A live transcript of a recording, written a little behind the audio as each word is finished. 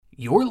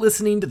You're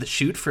listening to the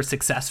Shoot for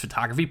Success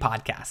Photography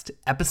Podcast,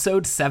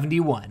 episode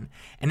 71.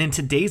 And in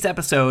today's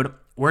episode,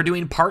 we're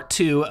doing part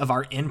 2 of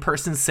our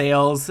in-person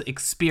sales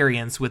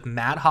experience with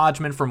Matt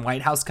Hodgman from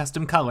White House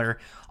Custom Color,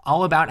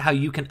 all about how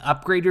you can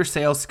upgrade your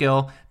sales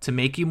skill to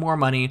make you more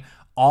money,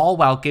 all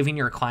while giving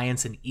your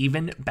clients an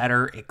even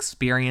better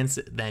experience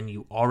than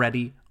you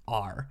already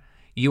are.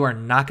 You are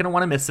not going to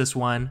want to miss this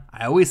one.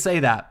 I always say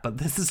that, but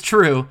this is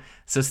true.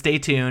 So stay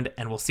tuned,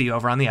 and we'll see you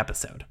over on the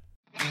episode.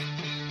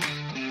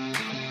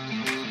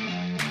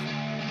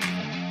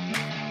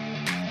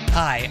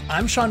 Hi,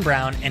 I'm Sean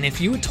Brown, and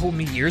if you had told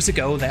me years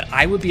ago that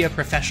I would be a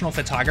professional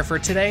photographer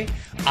today,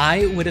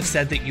 I would have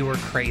said that you were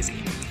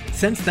crazy.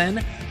 Since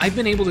then, I've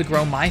been able to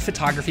grow my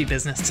photography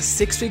business to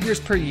 6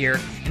 figures per year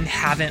and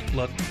haven't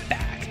looked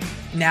back.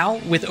 Now,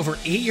 with over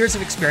 8 years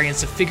of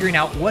experience of figuring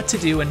out what to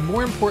do and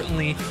more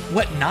importantly,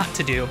 what not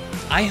to do,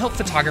 I help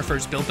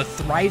photographers build the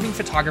thriving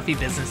photography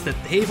business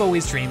that they've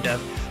always dreamed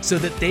of so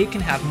that they can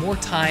have more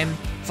time,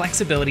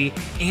 flexibility,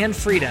 and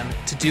freedom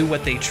to do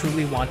what they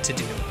truly want to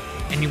do.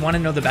 And you want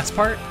to know the best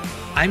part?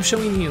 I'm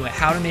showing you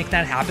how to make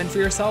that happen for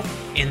yourself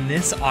in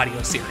this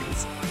audio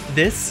series.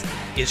 This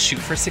is Shoot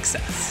for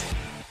Success.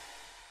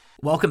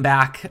 Welcome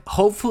back.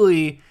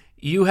 Hopefully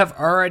you have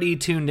already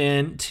tuned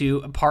in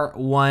to part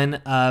 1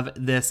 of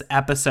this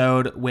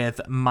episode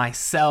with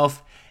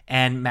myself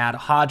and Matt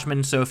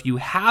Hodgman. So if you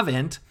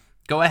haven't,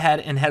 go ahead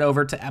and head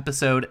over to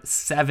episode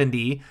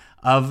 70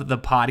 of the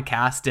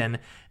podcast. And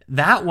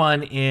that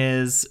one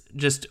is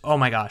just, oh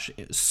my gosh,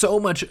 so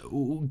much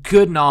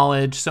good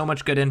knowledge, so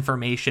much good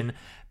information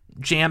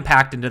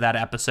jam-packed into that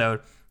episode.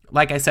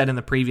 Like I said in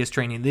the previous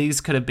training, these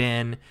could have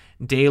been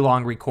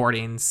day-long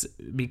recordings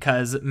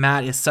because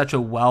Matt is such a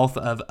wealth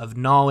of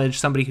knowledge,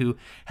 somebody who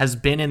has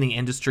been in the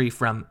industry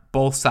from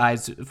both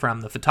sides,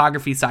 from the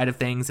photography side of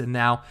things and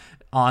now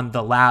on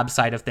the lab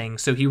side of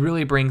things. So he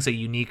really brings a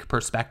unique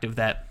perspective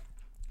that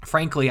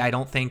frankly, I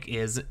don't think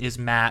is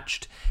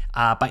matched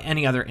by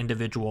any other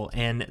individual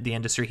in the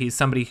industry. He's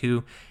somebody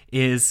who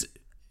is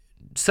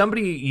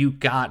somebody you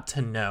got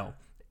to know,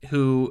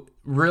 who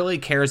really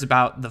cares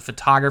about the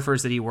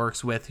photographers that he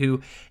works with,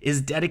 who is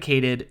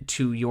dedicated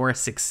to your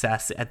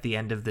success at the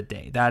end of the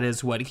day. That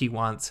is what he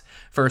wants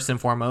first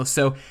and foremost.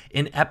 So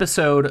in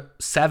episode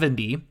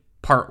 70,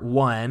 part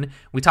 1,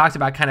 we talked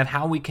about kind of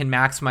how we can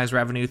maximize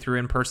revenue through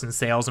in-person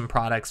sales and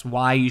products,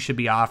 why you should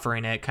be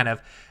offering it, kind of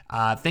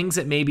things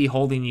that may be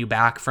holding you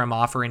back from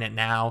offering it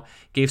now.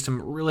 Gave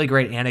some really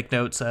great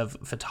anecdotes of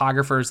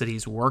photographers that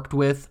he's worked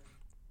with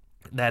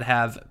that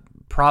have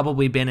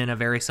probably been in a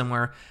very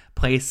similar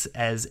place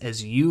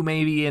as you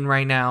may be in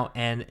right now,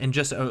 and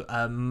just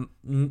a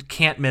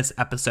can't miss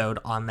episode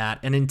on that.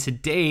 And in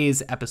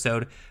today's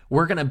episode,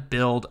 we're going to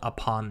build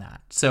upon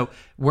that. So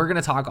we're going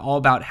to talk all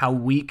about how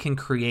we can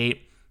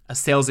create a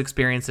sales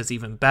experience that's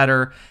even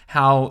better,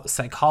 how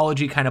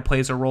psychology kind of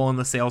plays a role in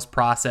the sales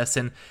process,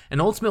 and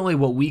ultimately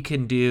what we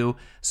can do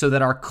so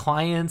that our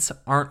clients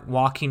aren't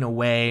walking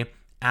away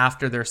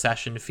after their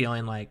session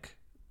feeling like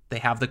they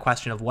have the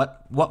question of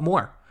what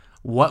more?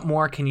 What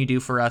more can you do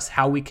for us?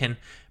 How we can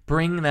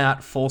bring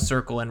that full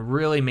circle and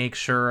really make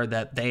sure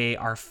that they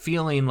are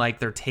feeling like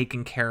they're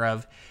taken care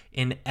of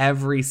in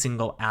every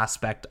single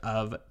aspect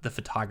of the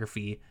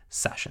photography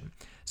session.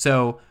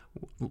 So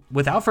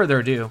without further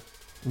ado,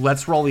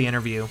 let's roll the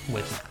interview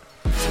with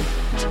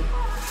Matt.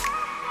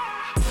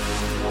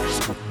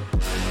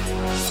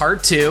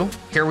 Part 2,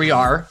 here we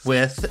are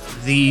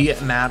with the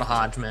Matt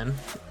Hodgman.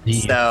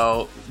 Yeah.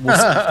 So we'll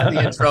skip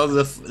the intro,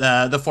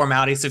 the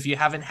formality. So if you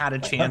haven't had a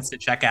chance to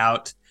check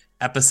out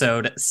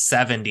episode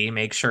 70,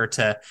 make sure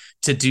to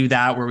do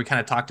that, where we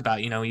kind of talked about,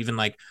 even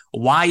like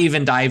why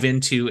even dive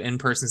into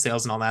in-person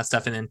sales and all that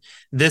stuff. And in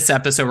this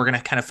episode, we're going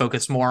to kind of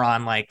focus more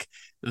on like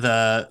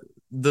the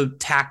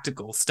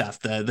tactical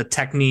stuff, the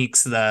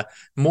techniques, the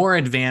more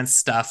advanced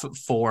stuff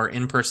for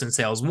in-person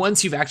sales.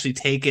 Once you've actually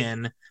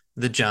taken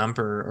the jump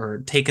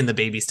or taken the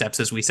baby steps,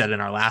 as we said in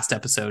our last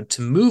episode,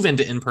 to move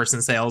into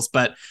in-person sales,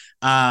 but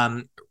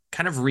kind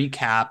of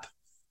recap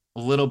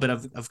a little bit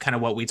of kind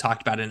of what we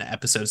talked about in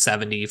episode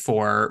 70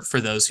 for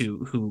those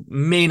who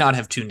may not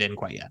have tuned in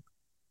quite yet.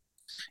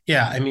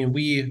 Yeah, I mean,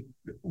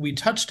 we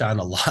touched on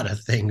a lot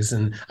of things,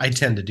 and I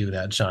tend to do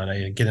that, Sean.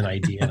 I get an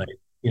idea and I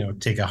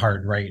take a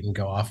hard right and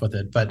go off with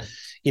it. But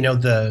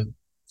the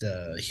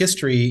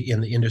history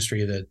in the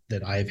industry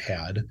that I've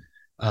had,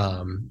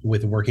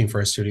 with working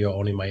for a studio,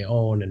 owning my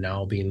own, and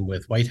now being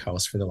with White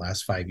House for the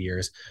last 5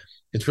 years,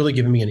 it's really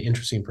given me an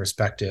interesting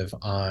perspective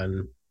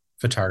on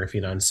photography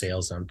and on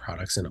sales, on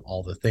products and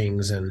all the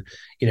things. And,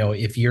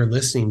 if you're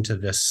listening to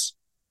this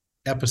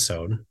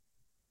episode,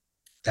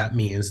 that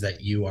means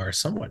that you are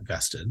somewhat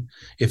vested,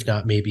 if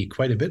not maybe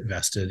quite a bit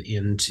vested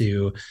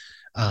into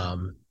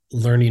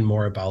learning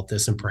more about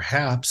this, and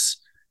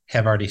perhaps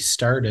have already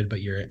started,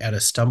 but you're at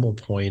a stumble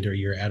point, or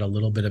you're at a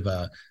little bit of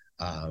a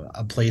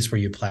place where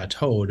you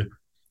plateaued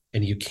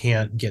and you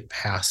can't get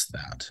past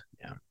that.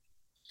 Yeah.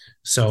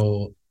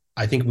 So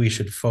I think we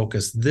should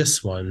focus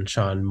this one,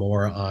 Sean,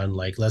 more on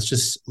like, let's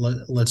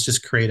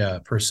just create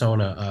a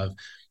persona of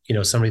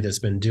somebody that's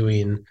been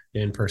doing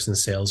in-person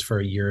sales for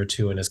a year or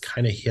two and has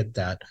kind of hit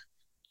that,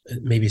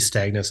 maybe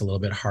stagnant's a little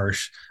bit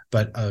harsh,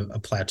 but a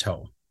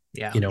plateau.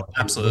 Yeah, And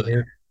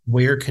absolutely.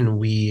 where can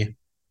we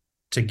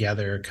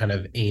together kind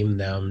of aim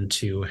them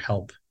to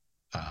help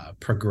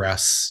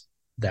progress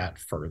that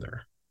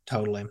further?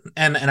 Totally.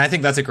 And I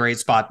think that's a great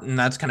spot. And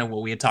that's kind of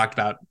what we had talked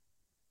about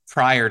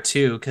prior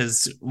to,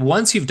 because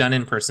once you've done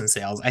in-person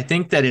sales, I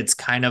think that it's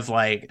kind of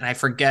like, and I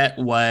forget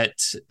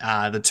what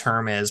the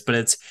term is, but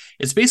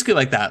it's basically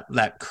like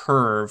that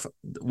curve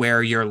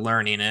where you're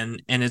learning,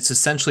 and it's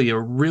essentially a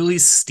really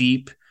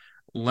steep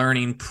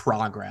learning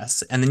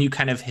progress, and then you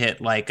kind of hit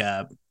like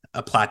a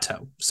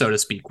plateau, so to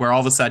speak, where all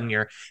of a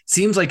sudden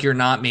seems like you're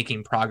not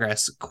making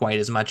progress quite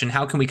as much. And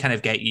how can we kind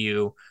of get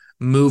you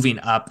moving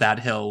up that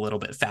hill a little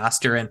bit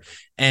faster?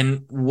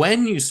 And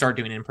when you start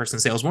doing in-person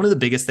sales, one of the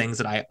biggest things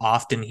that I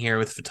often hear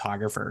with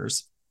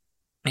photographers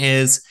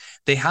is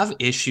they have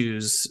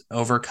issues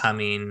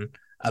overcoming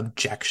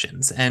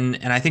objections. And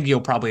I think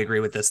you'll probably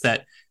agree with this,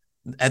 that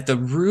at the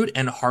root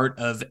and heart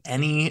of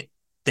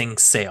anything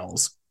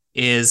sales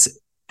is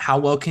how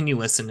well can you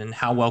listen and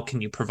how well can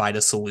you provide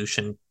a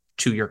solution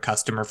to your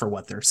customer for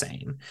what they're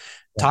saying.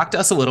 Yeah. Talk to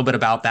us a little bit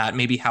about that,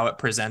 maybe how it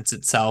presents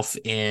itself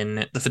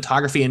in the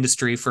photography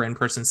industry for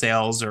in-person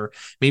sales, or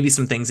maybe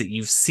some things that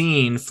you've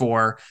seen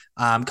for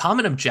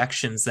common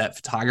objections that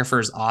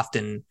photographers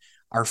often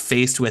are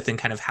faced with, and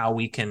kind of how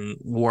we can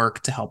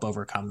work to help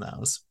overcome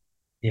those.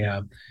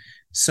 Yeah.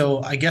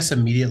 So I guess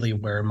immediately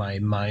where my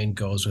mind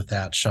goes with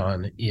that,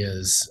 Sean,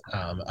 is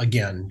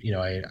again,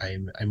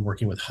 I'm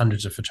working with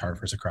hundreds of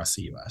photographers across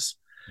the U.S.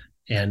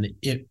 and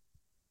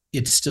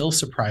it still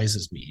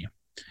surprises me.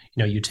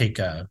 You take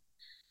a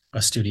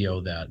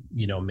studio that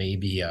may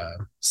be a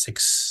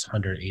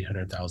 600,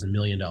 800,000 $1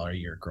 million a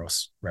year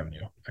gross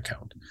revenue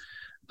account,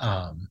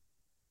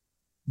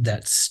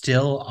 that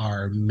still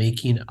are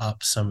making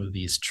up some of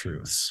these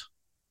truths.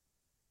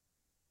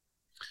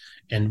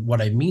 And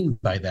what I mean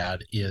by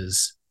that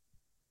is,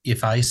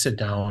 if I sit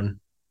down,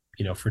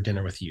 for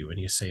dinner with you and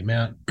you say,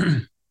 Matt,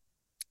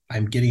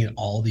 I'm getting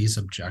all these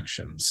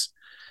objections,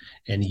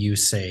 and you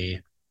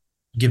say,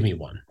 give me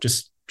one,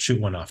 just shoot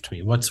one off to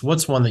me. What's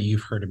one that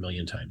you've heard a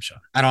million times, Sean?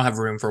 I don't have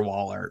room for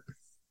wall art.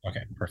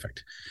 Okay,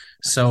 perfect.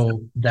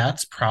 So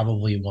that's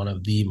probably one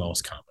of the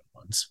most common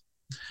ones.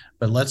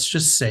 But let's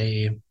just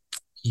say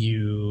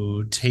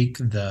you take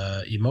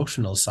the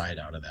emotional side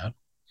out of that,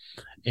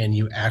 and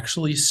you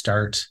actually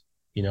start,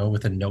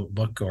 with a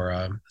notebook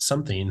or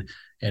something.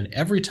 And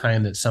every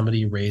time that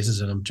somebody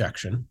raises an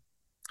objection,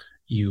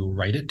 you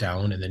write it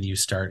down, and then you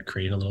start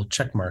creating a little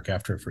check mark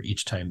after it for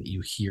each time that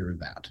you hear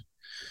that.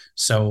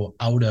 So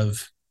out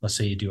of, let's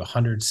say you do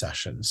 100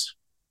 sessions,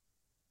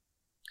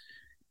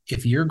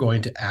 if you're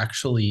going to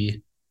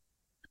actually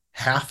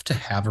have to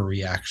have a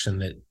reaction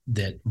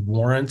that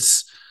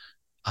warrants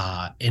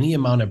any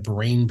amount of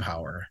brain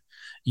power,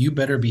 you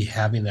better be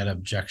having that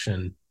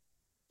objection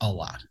a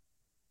lot.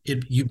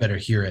 You better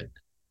hear it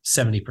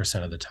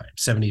 70% of the time,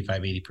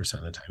 75, 80%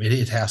 of the time.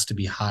 It has to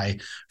be high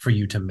for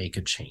you to make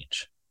a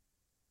change.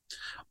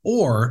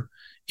 Or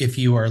if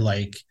you are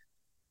like,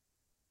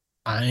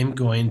 I'm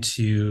going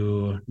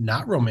to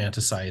not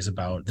romanticize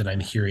about that I'm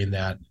hearing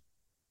that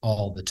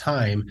all the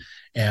time,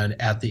 and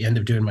at the end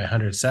of doing my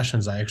 100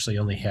 sessions, I actually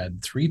only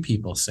had 3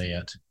 people say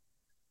it,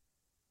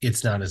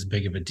 it's not as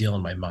big of a deal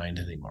in my mind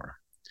anymore.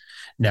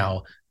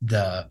 Now,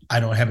 I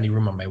don't have any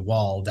room on my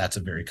wall, that's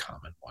a very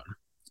common one.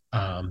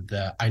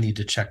 I need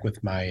to check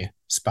with my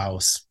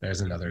spouse,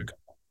 there's another.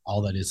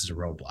 All that is a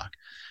roadblock.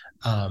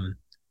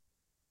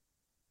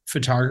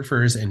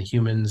 Photographers and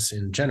humans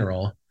in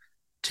general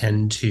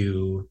tend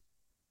to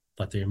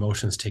let their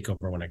emotions take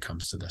over when it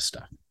comes to this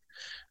stuff.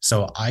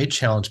 So I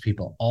challenge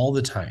people all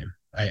the time.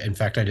 In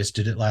fact, I just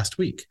did it last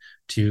week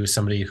to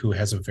somebody who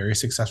has a very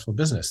successful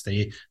business.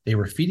 They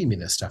were feeding me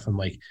this stuff. I'm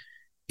like,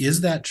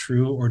 is that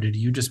true, or did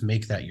you just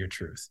make that your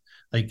truth?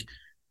 Like,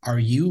 are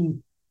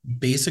you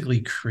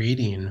basically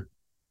creating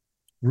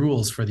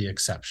rules for the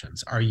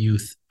exceptions? Are you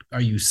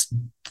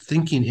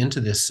thinking into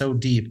this so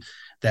deep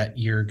that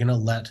you're going to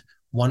let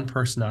one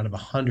person out of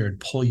 100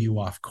 pull you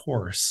off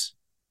course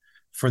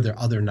for the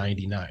other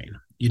 99?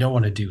 You don't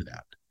want to do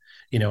that,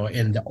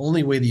 and the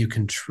only way that you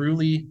can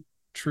truly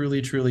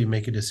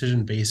make a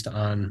decision based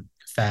on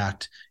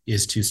fact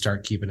is to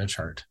start keeping a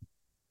chart.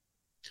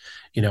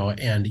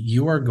 And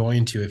you are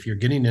going to, if you're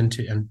getting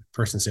into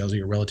in-person sales or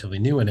you're relatively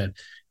new in it,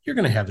 you're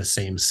going to have the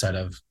same set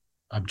of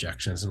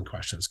objections and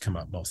questions come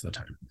up most of the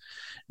time.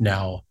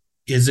 Now,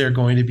 is there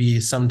going to be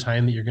some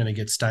time that you're going to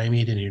get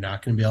stymied and you're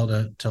not going to be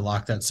able to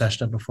lock that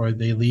session up before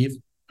they leave,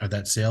 or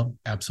that sale?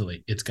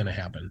 Absolutely. It's going to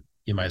happen.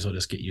 You might as well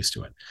just get used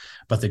to it.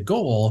 But the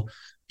goal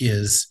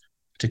is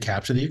to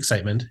capture the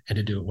excitement and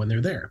to do it when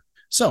they're there.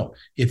 So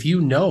if you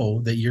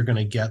know that you're going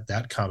to get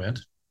that comment,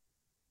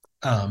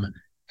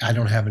 I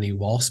don't have any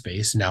wall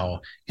space. Now,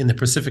 in the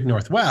Pacific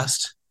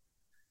Northwest,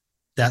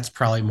 that's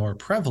probably more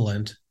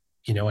prevalent,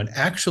 and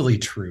actually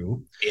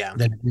true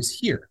than it is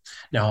here.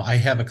 Now, I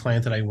have a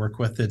client that I work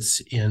with that's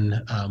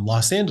in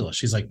Los Angeles.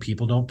 She's like,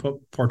 people don't put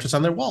portraits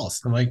on their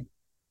walls. I'm like,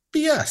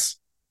 BS.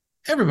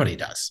 Everybody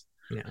does.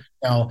 Yeah.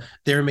 Now,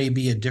 there may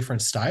be a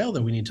different style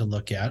that we need to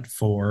look at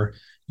for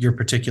your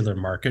particular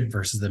market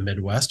versus the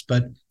Midwest,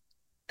 but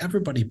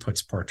everybody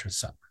puts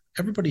portraits up.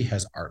 Everybody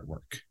has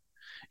artwork.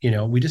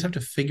 We just have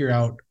to figure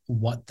out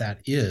what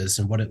that is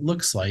and what it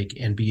looks like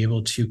and be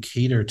able to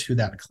cater to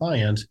that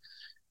client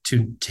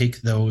to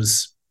take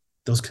those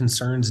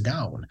concerns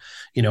down.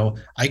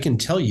 I can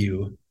tell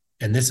you,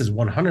 and this is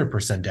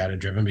 100% data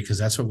driven because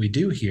that's what we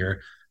do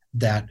here,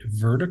 that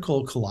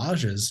vertical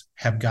collages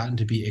have gotten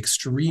to be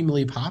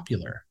extremely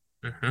popular.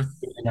 Mm-hmm.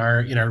 In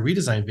our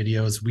redesign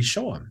videos, we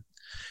show them.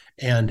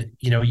 And,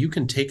 you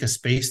can take a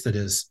space that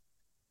is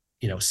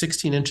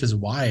 16 inches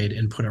wide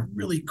and put a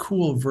really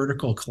cool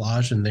vertical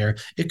collage in there.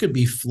 It could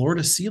be floor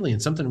to ceiling,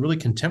 something really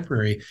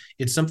contemporary.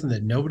 It's something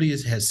that nobody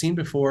has seen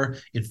before.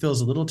 It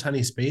fills a little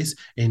tiny space.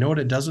 And you know what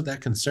it does with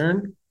that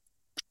concern?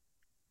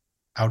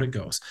 Out it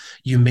goes.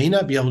 You may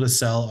not be able to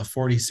sell a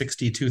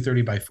 40-60,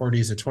 230 by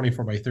 40s, a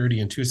 24 by 30,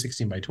 and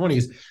 216 by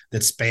 20s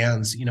that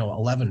spans,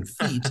 11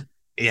 feet.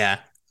 Yeah.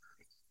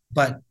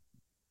 But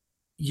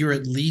you're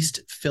at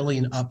least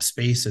filling up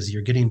spaces.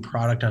 You're getting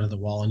product onto the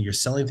wall and you're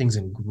selling things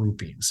in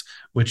groupings,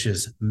 which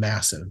is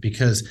massive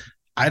because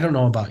I don't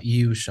know about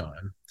you,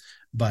 Sean,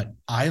 but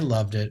I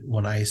loved it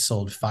when I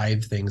sold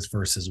 5 things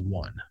versus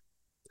 1.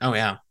 Oh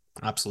yeah,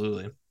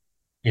 absolutely.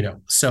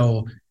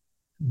 So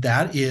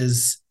that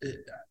is,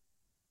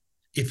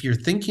 if you're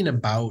thinking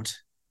about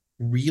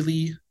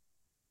really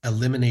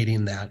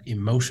eliminating that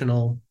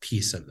emotional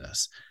piece of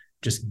this,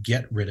 just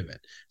get rid of it.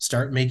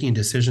 Start making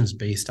decisions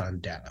based on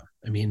data.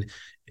 I mean,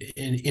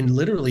 in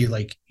literally,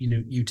 like,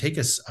 you take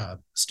a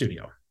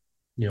studio,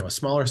 a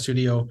smaller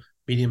studio,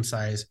 medium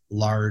size,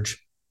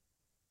 large,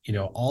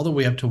 all the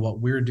way up to what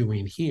we're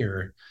doing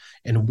here.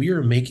 And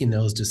we're making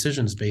those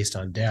decisions based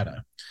on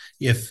data.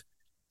 If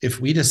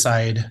we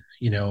decide,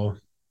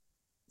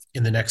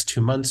 in the next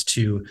 2 months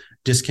to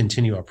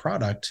discontinue a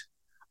product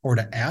or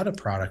to add a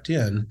product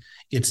in,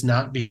 it's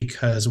not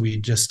because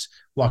we just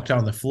walked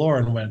down the floor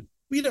and went,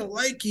 we don't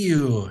like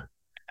you,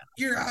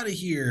 you're out of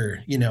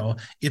here.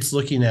 It's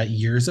looking at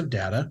years of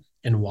data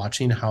and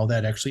watching how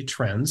that actually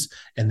trends,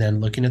 and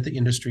then looking at the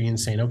industry and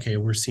saying, okay,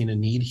 we're seeing a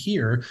need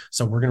here,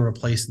 so we're going to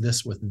replace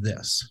this with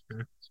this.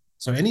 Mm-hmm.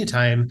 So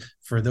anytime,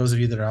 for those of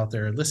you that are out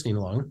there listening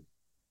along,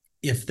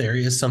 if there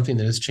is something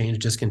that has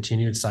changed,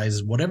 discontinued,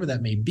 sizes, whatever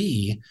that may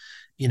be,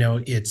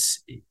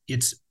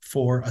 it's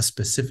for a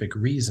specific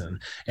reason.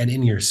 And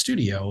in your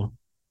studio,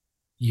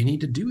 you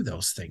need to do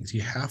those things.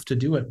 You have to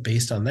do it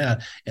based on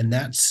that. And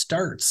that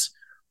starts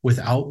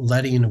without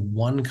letting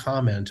one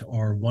comment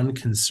or one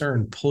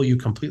concern pull you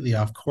completely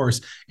off course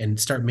and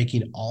start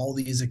making all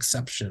these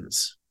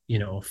exceptions,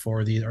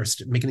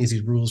 making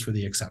these rules for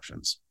the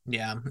exceptions.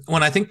 Yeah.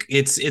 Well, I think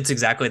it's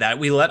exactly that.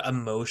 We let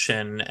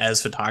emotion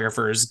as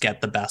photographers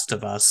get the best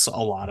of us a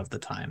lot of the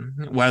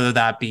time, whether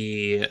that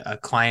be a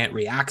client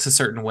reacts a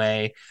certain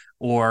way,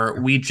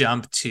 or we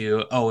jump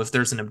to, if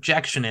there's an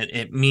objection,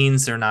 it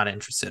means they're not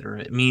interested, or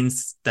it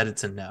means that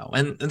it's a no.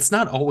 And it's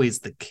not always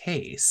the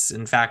case.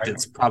 In fact,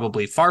 It's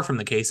probably far from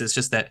the case. It's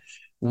just that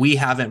we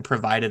haven't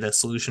provided a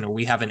solution, or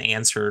we haven't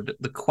answered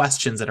the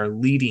questions that are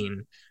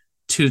leading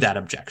to that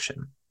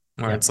objection,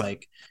 where it's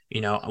like,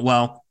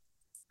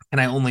 and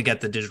I only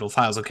get the digital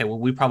files. Okay, well,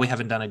 we probably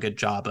haven't done a good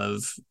job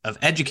of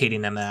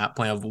educating them at that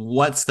point of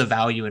what's the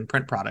value in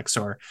print products,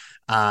 or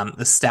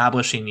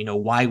establishing,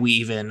 why we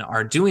even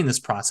are doing this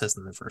process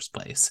in the first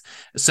place.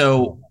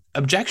 So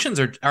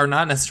objections are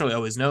not necessarily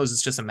always no's.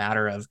 It's just a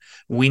matter of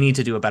we need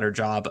to do a better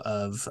job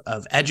of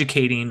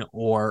educating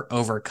or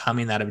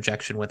overcoming that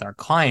objection with our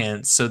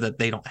clients so that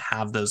they don't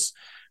have those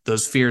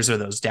fears or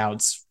those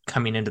doubts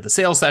coming into the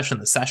sales session,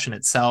 the session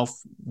itself,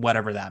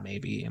 whatever that may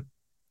be.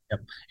 Yep.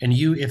 And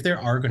if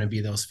there are going to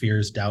be those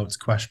fears, doubts,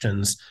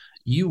 questions,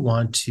 you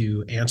want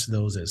to answer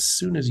those as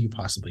soon as you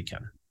possibly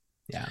can.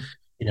 Yeah.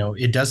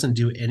 It doesn't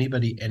do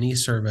anybody any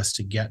service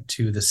to get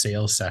to the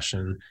sales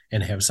session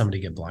and have somebody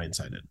get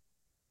blindsided.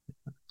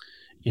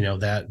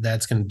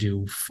 That's going to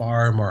do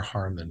far more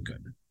harm than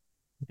good.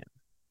 Yeah.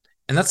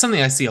 And that's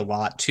something I see a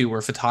lot too,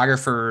 where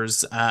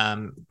photographers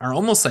are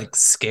almost like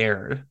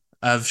scared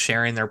of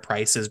sharing their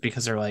prices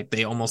because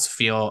they almost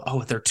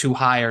feel, they're too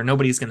high or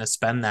nobody's going to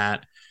spend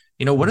that.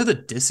 What are the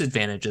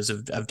disadvantages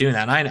of doing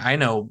that? And I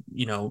know,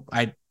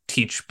 I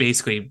teach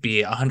basically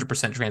be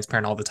 100%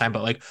 transparent all the time,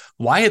 but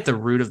why at the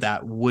root of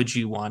that would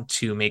you want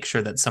to make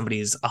sure that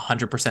somebody's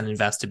 100%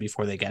 invested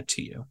before they get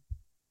to you?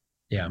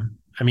 Yeah.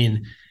 I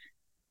mean,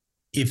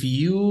 if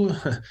you,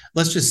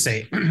 let's just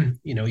say,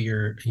 I'm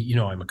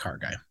a car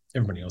guy.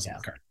 Everybody knows I'm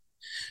a car.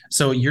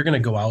 So you're going to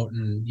go out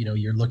and,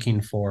 you're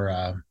looking for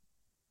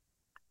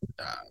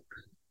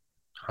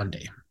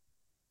Hyundai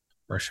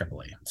or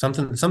Chevrolet,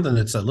 something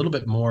that's a little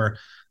bit more,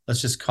 let's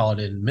just call it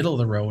in middle of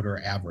the road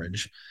or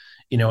average,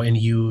 and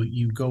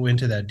you go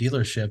into that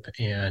dealership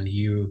and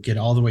you get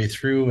all the way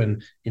through,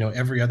 and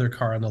every other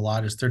car on the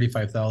lot is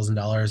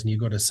 $35,000, and you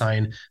go to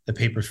sign the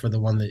papers for the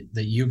one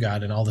that you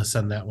got, and all of a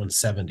sudden that one's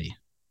 70.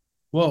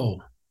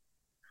 Whoa,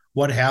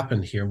 what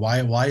happened here?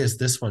 Why is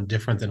this one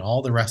different than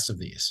all the rest of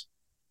these?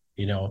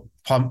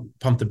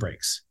 pump the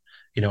brakes,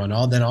 and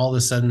all of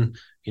a sudden,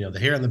 the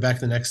hair on the back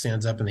of the neck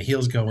stands up and the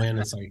heels go in.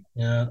 It's like,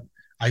 yeah,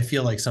 I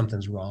feel like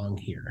something's wrong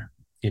here,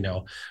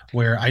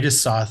 where I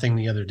just saw a thing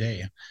the other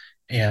day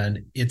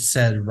and it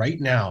said right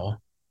now,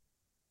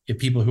 if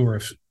people who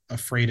are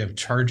afraid of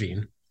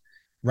charging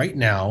right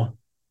now,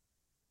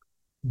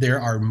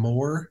 there are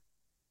more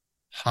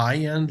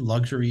high-end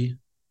luxury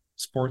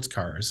sports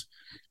cars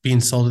being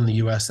sold in the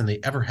US than they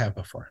ever have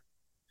before.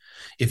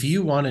 If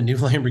you want a new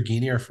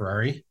Lamborghini or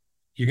Ferrari,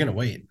 you're going to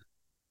wait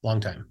a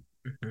long time.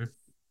 Mm-hmm.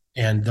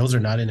 And those are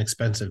not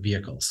inexpensive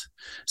vehicles.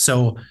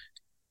 So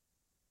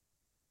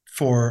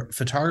for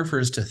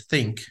photographers to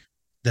think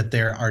that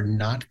there are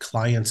not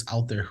clients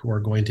out there who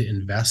are going to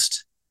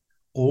invest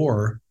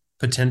or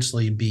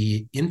potentially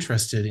be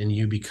interested in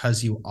you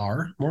because you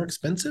are more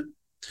expensive,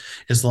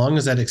 as long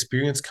as that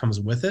experience comes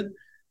with it,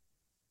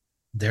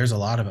 there's a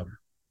lot of them.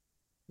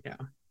 Yeah.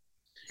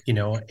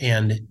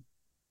 And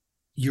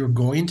you're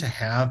going to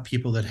have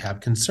people that have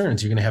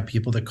concerns. You're going to have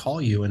people that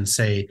call you and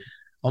say,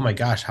 oh my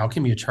gosh, how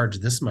can you charge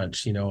this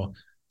much?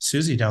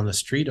 Susie down the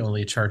street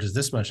only charges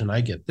this much and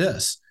I get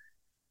this.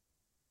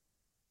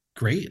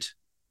 Great.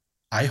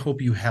 I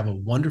hope you have a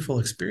wonderful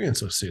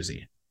experience with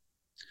Susie.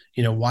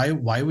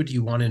 Why would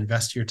you want to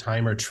invest your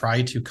time or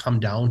try to come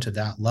down to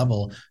that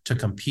level to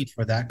compete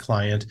for that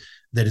client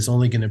that is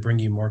only going to bring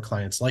you more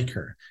clients like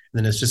her? And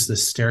then it's just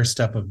this stair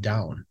step of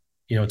down.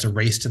 It's a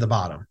race to the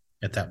bottom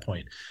at that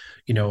point.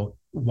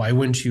 Why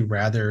wouldn't you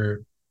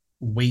rather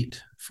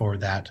wait for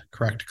that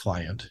correct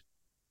client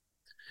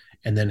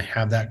and then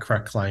have that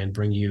correct client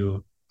bring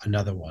you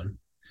another one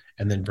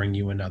and then bring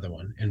you another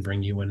one and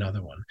bring you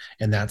another one?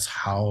 And that's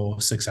how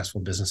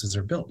successful businesses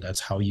are built. That's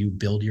how you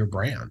build your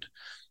brand.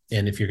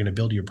 And if you're going to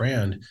build your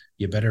brand,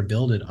 you better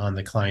build it on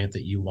the client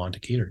that you want to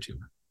cater to.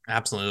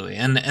 Absolutely.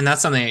 And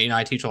that's something,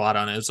 I teach a lot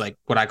on, is like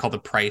what I call the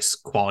price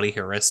quality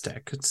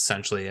heuristic. It's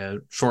essentially a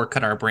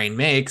shortcut our brain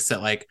makes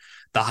that, like,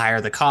 the higher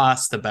the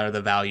cost, the better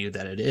the value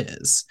that it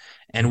is.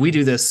 And we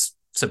do this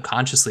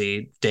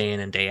subconsciously day in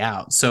and day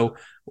out. So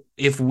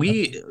if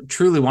we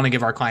truly want to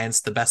give our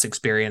clients the best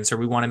experience, or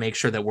we want to make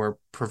sure that we're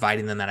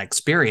providing them that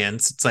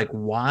experience, it's like,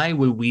 why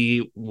would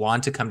we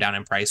want to come down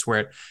in price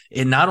where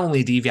it not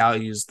only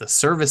devalues the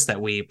service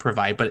that we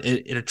provide, but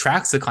it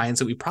attracts the clients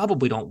that we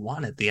probably don't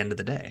want at the end of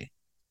the day?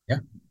 Yeah,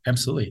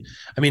 absolutely.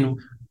 I mean,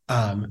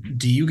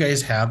 do you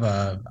guys have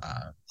a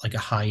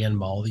high-end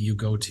mall that you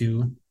go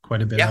to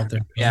quite a bit out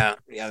there? Yeah.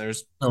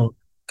 There's a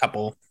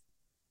couple.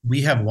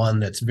 We have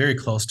one that's very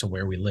close to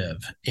where we live,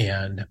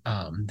 and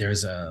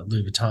there's a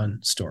Louis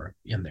Vuitton store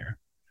in there,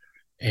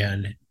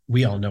 and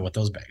we all know what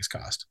those bags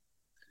cost.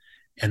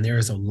 And there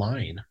is a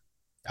line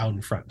out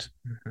in front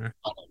on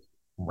a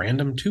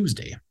random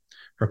Tuesday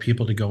for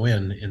people to go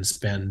in and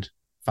spend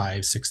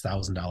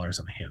 $5,000-$6,000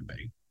 on a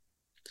handbag.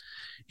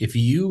 If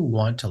you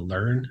want to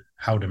learn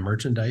how to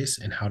merchandise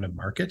and how to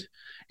market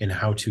and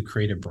how to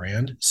create a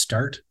brand,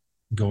 start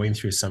going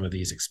through some of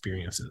these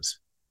experiences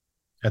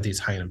at these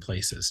high-end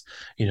places.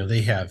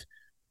 They have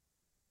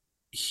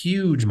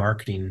huge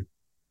marketing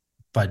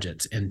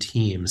budgets and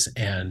teams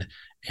and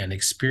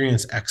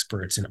experienced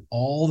experts and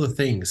all the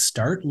things.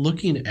 Start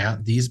looking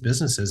at these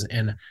businesses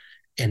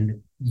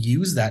and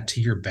use that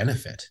to your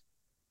benefit.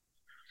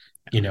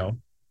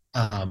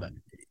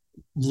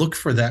 Look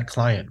for that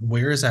client.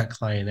 Where is that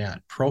client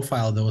at?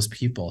 Profile those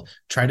people.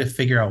 Try to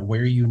figure out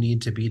where you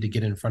need to be to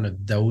get in front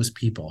of those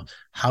people.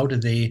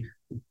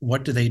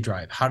 What do they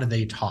drive? How do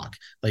they talk?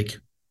 Like,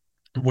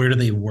 where do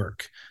they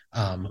work?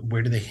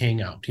 Where do they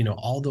hang out?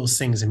 All those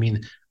things. I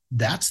mean,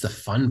 that's the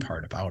fun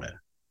part about it.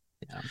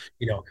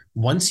 Yeah.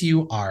 Once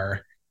you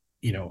are,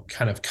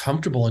 kind of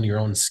comfortable in your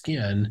own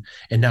skin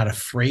and not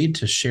afraid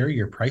to share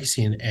your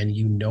pricing and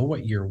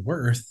what you're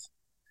worth,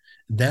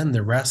 then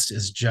the rest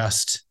is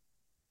just,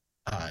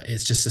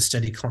 it's just a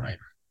steady climb.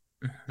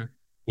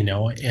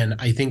 Mm-hmm. And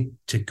I think,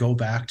 to go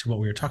back to what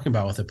we were talking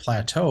about with a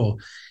plateau,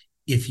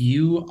 if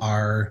you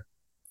are,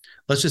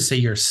 let's just say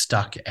you're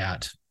stuck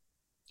at,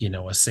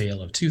 a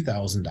sale of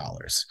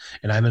 $2,000.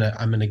 And I'm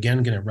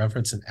going to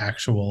reference an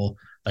actual,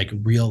 like,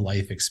 real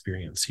life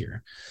experience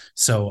here.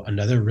 So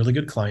another really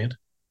good client,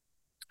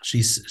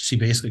 she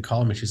basically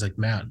called me. She's like,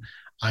 Matt,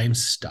 I'm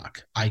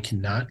stuck. I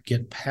cannot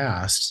get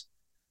past,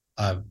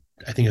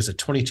 I think it's a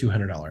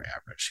 $2,200 average.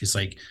 She's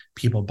like,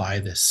 people buy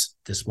this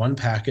one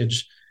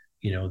package,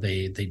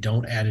 they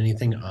don't add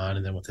anything on.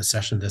 And then with the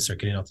session of this, they're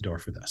getting out the door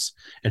for this.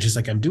 And she's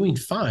like, I'm doing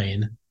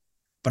fine,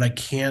 but I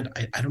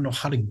don't know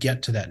how to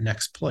get to that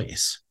next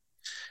place.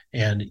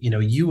 And,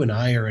 you and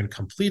I are in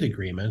complete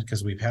agreement,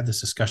 because we've had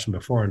this discussion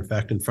before. In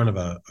fact, in front of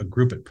a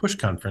group at Push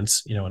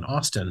Conference, in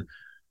Austin,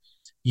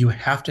 you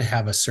have to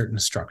have a certain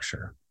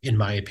structure, in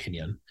my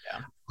opinion,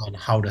 on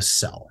how to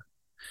sell.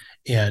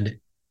 And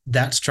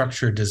that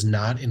structure does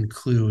not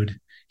include,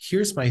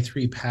 here's my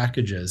 3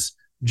 packages,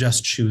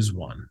 just choose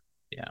one.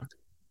 Yeah.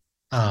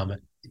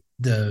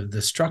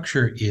 The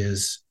structure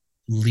is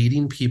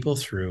leading people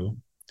through,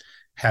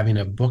 having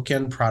a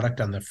bookend product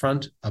on the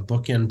front, a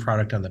bookend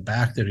product on the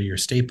back that are your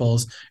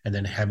staples, and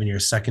then having your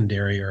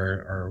secondary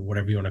or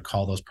whatever you want to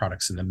call those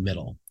products in the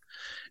middle.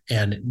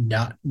 and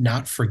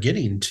not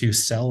forgetting to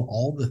sell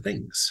all the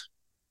things.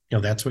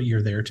 That's what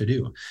you're there to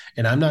do.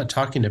 And I'm not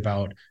talking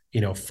about,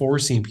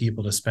 forcing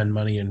people to spend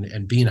money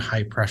and being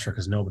high pressure,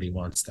 because nobody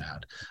wants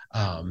that.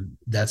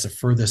 That's the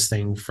furthest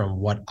thing from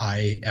what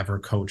I ever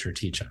coach or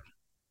teach on.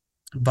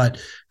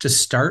 But to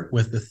start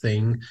with the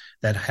thing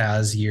that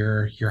has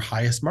your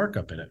highest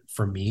markup in it.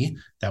 For me,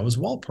 that was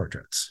wall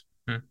portraits.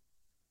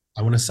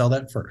 I want to sell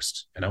that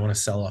first, and I want to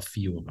sell a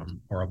few of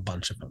them or a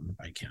bunch of them if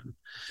I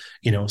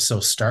can.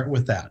 So start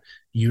with that.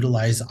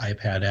 Utilize the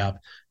iPad app.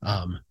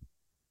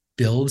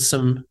 Build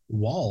some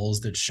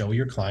walls that show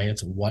your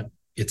clients what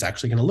it's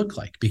actually going to look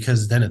like,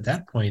 because then at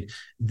that point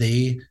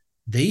they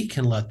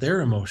can let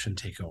their emotion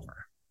take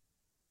over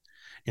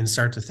and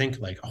start to think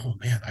like, oh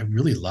man, I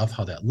really love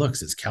how that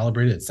looks. It's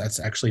calibrated. That's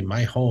actually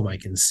my home. I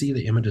can see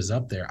the images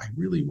up there. I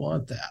really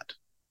want that.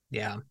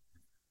 Yeah.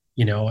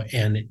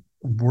 And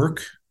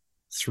work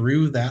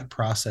through that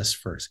process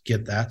first.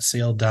 Get that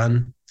sale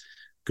done.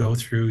 Go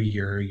through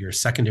your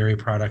secondary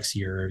products,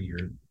 your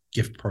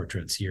gift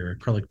portraits, your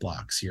acrylic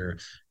blocks, your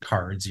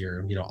cards,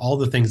 your, all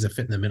the things that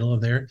fit in the middle of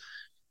there.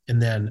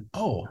 And then,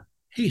 oh,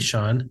 hey,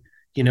 Sean,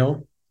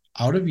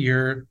 out of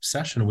your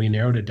session, we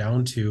narrowed it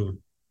down to,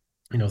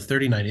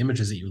 39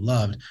 images that you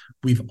loved.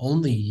 We've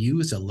only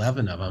used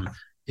 11 of them.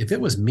 If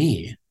it was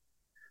me,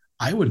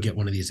 I would get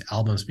one of these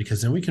albums,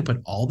 because then we can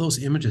put all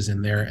those images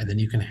in there, and then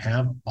you can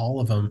have all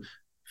of them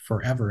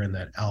forever in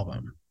that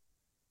album.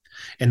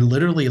 And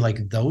literally,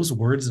 like, those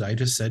words that I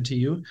just said to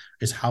you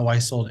is how I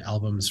sold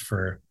albums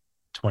for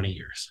 20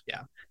 years.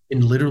 Yeah.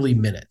 In literally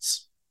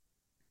minutes.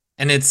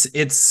 And it's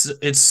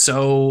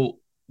so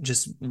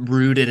just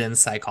rooted in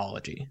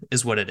psychology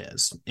is what it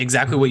is.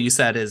 Exactly what you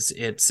said is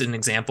it's an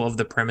example of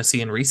the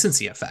primacy and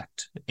recency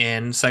effect.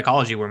 In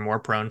psychology, we're more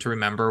prone to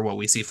remember what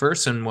we see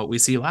first and what we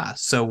see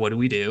last. So what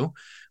do?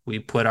 We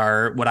put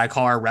what I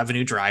call our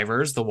revenue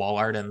drivers, the wall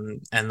art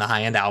and the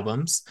high-end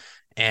albums,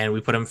 and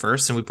we put them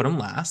first and we put them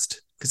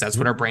last, because that's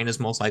what our brain is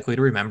most likely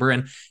to remember.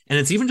 And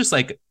it's even just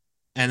like,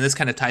 and this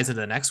kind of ties into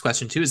the next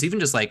question too, is even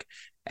just like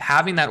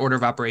having that order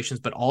of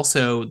operations, but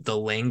also the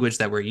language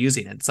that we're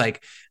using. It's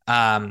like,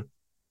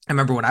 I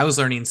remember when I was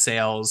learning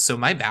sales. So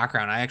my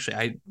background,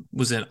 I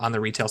was on the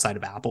retail side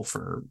of Apple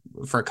for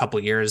a couple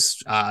of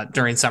years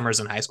during summers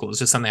in high school. It was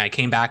just something I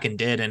came back and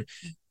did. And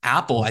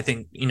Apple, I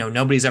think,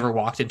 nobody's ever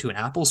walked into an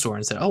Apple store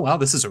and said, oh, wow,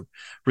 this is a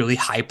really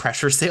high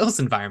pressure sales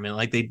environment.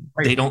 Like they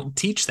don't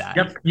teach that.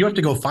 Yep. You have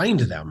to go find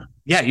them.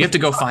 Yeah. You have to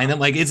go find them.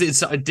 Like it's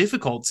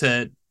difficult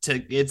to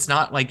it's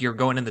not like you're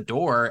going in the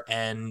door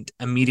and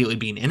immediately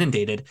being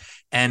inundated.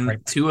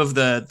 And two of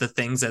the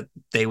things that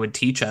they would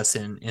teach us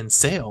in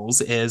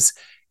sales is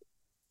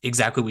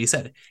exactly what you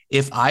said.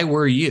 If I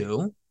were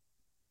you,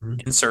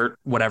 insert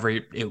whatever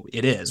it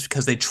is,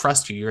 because they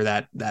trust you. You're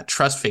that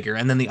trust figure.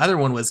 And then the other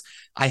one was,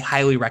 I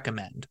highly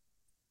recommend.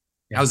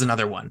 Yeah. That was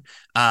another one.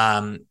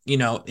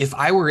 If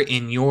I were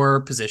in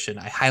your position,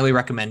 I highly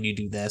recommend you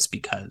do this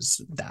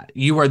because that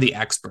you are the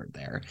expert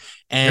there.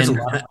 And there's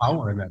a lot of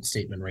power in that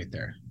statement right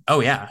there. Oh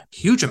yeah.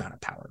 Huge amount of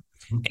power.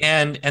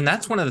 And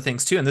that's one of the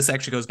things too. And this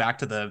actually goes back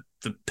to the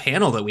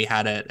panel that we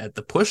had at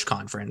the Push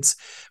conference,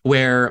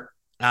 where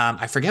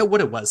I forget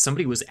what it was.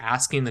 Somebody was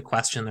asking the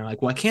question. They're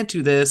like, well, I can't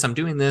do this. I'm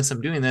doing this.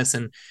 I'm doing this.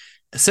 And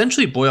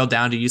essentially boiled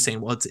down to you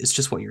saying, well, it's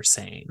just what you're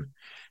saying.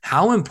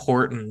 How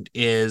important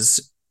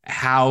is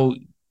how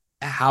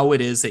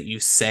it is that you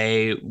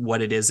say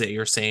what it is that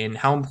you're saying?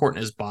 How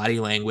important is body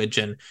language?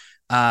 And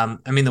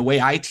the way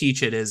I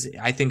teach it is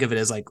I think of it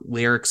as like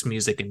lyrics,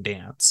 music, and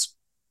dance,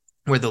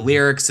 where the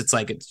lyrics, it's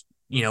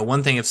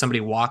one thing if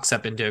somebody walks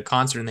up into a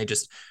concert and they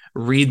just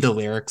read the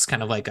lyrics,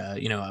 kind of like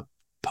a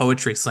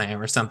poetry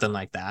slam or something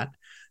like that.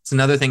 It's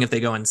another thing if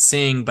they go and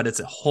sing, but it's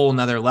a whole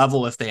nother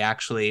level if they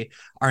actually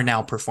are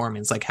now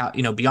performing. It's like how,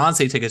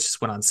 Beyonce tickets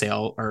just went on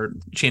sale, or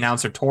she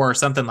announced her tour or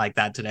something like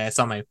that today. I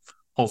saw my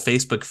whole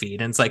Facebook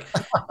feed, and it's like,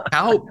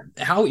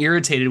 how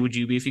irritated would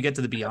you be if you get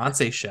to the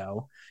Beyonce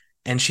show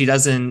and she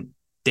doesn't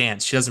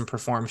dance, she doesn't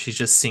perform, she's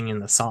just singing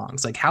the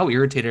songs? Like, how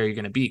irritated are you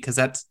going to be? Because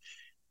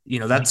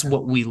that's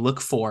what we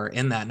look for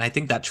in that. And I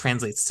think that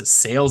translates to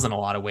sales in a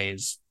lot of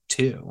ways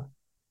too.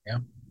 Yeah.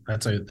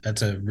 That's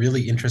a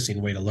really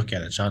interesting way to look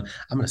at it, Sean.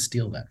 I'm going to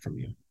steal that from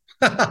you.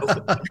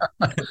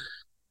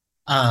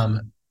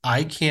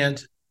 I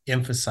can't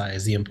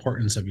emphasize the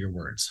importance of your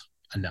words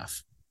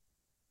enough.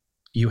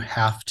 You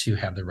have to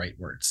have the right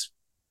words.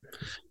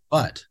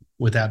 But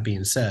with that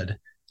being said,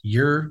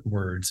 your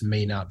words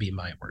may not be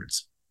my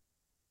words.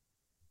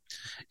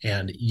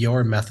 And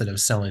your method of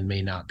selling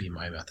may not be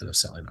my method of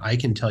selling. I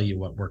can tell you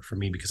what worked for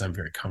me because I'm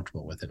very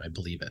comfortable with it. I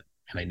believe it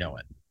and I know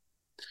it.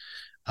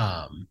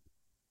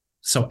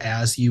 So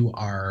as you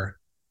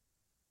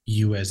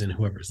as in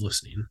whoever's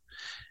listening,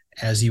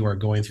 as you are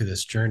going through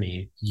this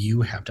journey,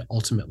 you have to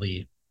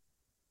ultimately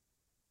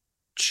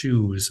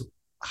choose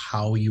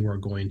how you are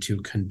going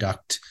to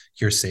conduct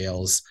your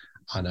sales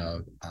on a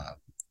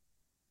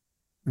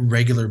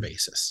regular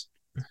basis.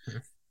 Mm-hmm.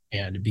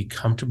 and be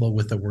comfortable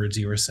with the words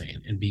you were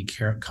saying, and be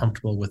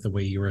comfortable with the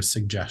way you were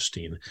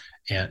suggesting,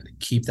 and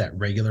keep that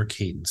regular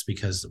cadence.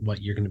 Because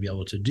what you're going to be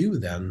able to do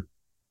then,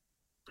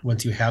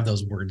 once you have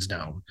those words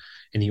down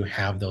and you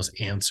have those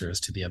answers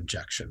to the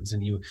objections,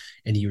 and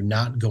you're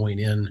not going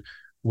in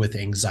with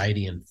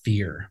anxiety and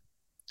fear,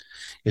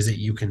 is that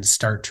you can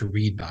start to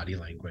read body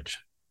language.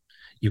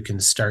 You can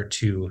start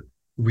to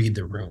read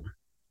the room,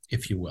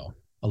 if you will,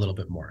 a little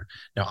bit more.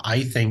 Now,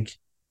 I think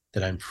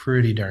that I'm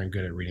pretty darn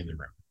good at reading the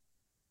room.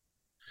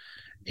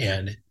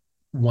 And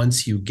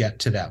once you get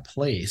to that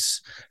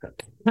place,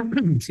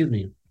 excuse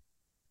me,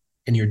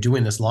 and you're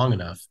doing this long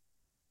enough,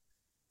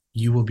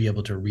 you will be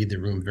able to read the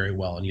room very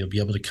well, and you'll be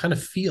able to kind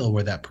of feel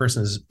where that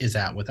person is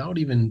at without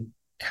even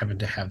having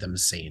to have them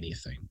say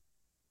anything.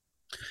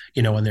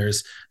 And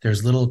there's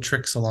little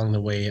tricks along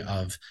the way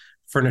of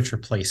furniture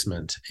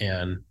placement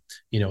and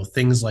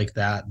things like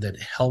that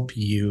help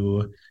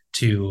you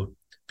to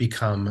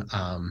become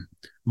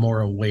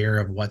more aware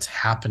of what's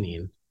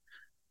happening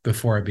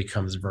before it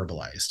becomes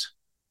verbalized.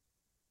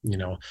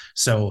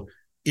 So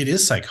it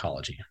is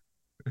psychology.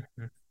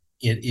 Mm-hmm.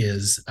 It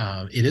is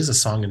a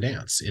song and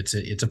dance.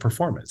 It's a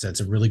performance. That's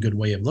a really good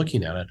way of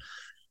looking at it.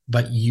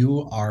 But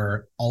you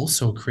are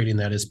also creating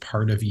that as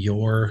part of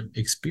your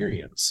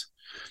experience.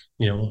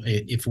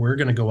 If we're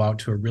going to go out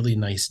to a really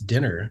nice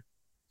dinner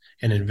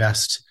and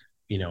invest,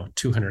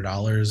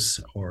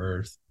 $200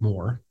 or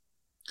more,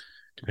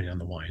 depending on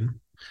the wine,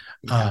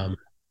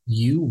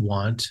 you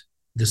want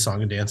the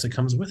song and dance that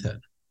comes with it.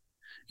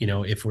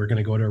 If we're going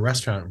to go to a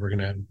restaurant, we're going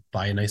to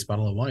buy a nice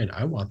bottle of wine.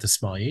 I want the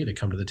sommelier to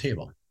come to the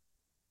table.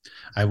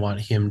 I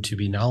want him to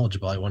be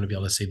knowledgeable. I want to be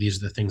able to say, these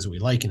are the things that we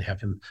like, and have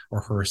him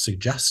or her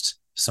suggest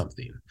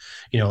something.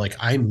 Like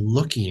I'm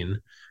looking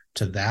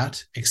to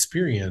that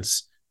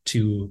experience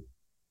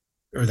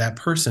or that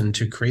person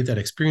to create that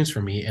experience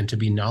for me and to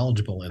be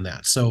knowledgeable in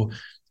that. So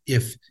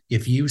if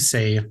you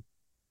say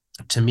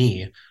to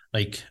me,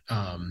 like,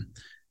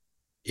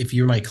 if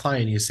you're my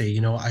client, you say,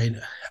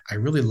 I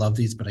really love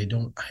these, but I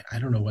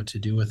don't know what to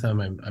do with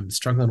them. I'm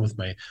struggling with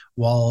my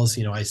walls.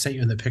 I sent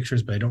you in the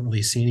pictures, but I don't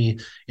really see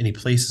any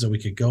places that we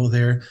could go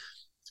there.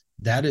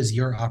 That is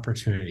your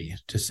opportunity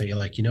to say,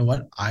 like, you know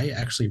what? I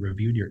actually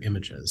reviewed your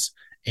images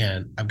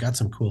and I've got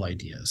some cool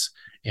ideas.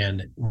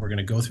 And we're going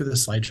to go through the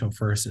slideshow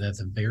first. And at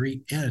the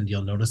very end,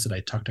 you'll notice that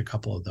I tucked a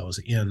couple of those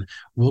in.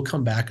 We'll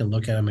come back and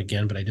look at them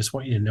again, but I just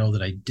want you to know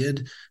that I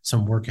did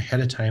some work ahead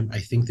of time. I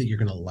think that you're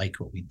going to like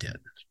what we did.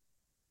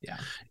 Yeah.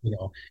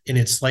 And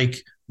it's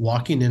like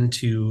walking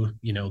into,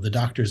 the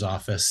doctor's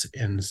office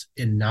and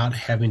not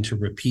having to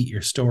repeat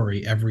your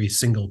story every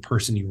single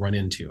person you run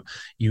into.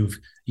 You've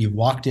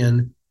walked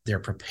in, they're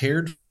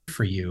prepared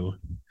for you.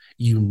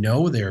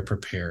 They're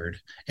prepared.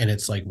 And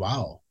it's like,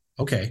 wow,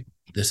 okay,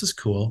 this is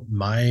cool.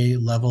 My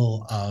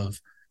level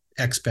of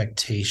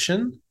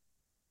expectation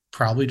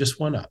probably just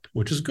went up,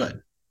 which is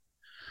good.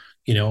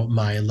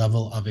 My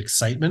level of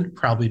excitement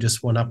probably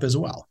just went up as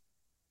well.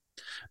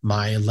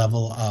 My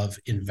level of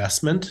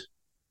investment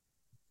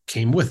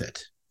came with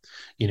it.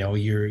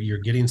 You're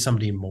getting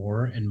somebody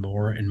more and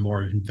more and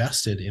more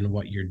invested in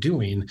what you're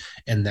doing.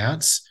 And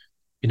that's,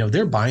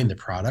 they're buying the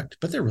product,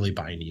 but they're really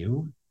buying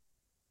you.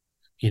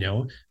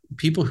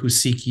 People who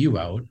seek you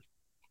out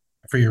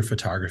for your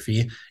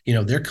photography,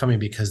 they're coming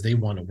because they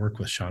want to work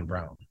with Sean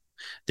Brown.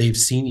 They've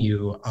seen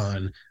you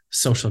on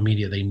social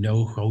media. They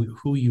know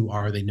who you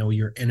are. They know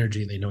your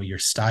energy. They know your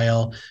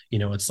style.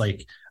 It's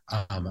like,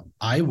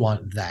 I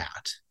want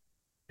that,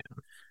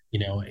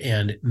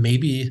 and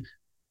maybe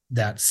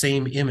that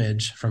same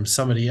image from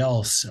somebody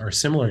else or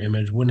similar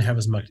image wouldn't have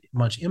as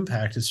much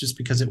impact. It's just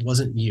because it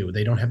wasn't you.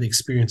 They don't have the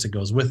experience that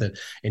goes with it.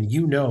 And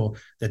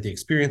that the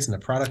experience and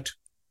the product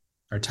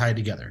are tied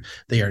together.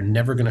 They are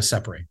never going to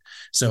separate.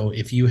 So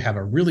if you have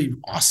a really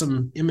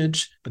awesome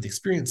image, but the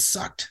experience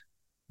sucked.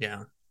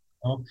 Yeah.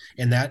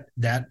 And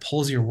that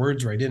pulls your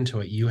words right into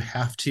it. You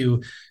have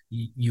to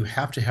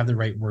have the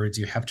right words.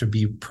 You have to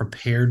be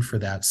prepared for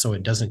that, so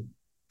it doesn't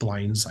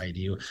blindside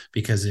you.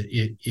 Because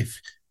if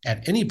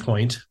at any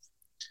point,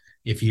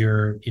 if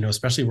you're,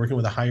 especially working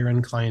with a higher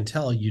end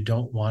clientele, you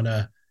don't want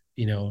to,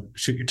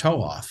 shoot your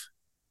toe off,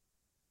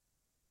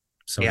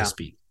 so to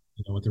speak,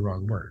 with the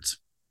wrong words.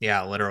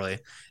 Yeah, literally.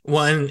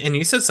 Well, and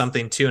you said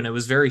something too, and it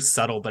was very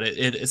subtle, but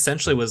it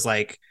essentially was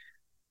like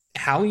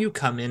how you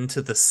come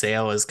into the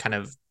sale is kind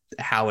of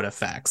how it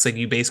affects. Like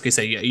you basically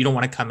say you don't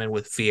want to come in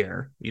with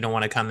fear. You don't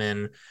want to come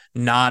in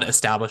not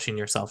establishing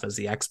yourself as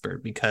the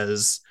expert,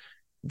 because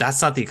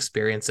that's not the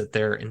experience that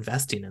they're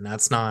investing in.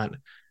 That's not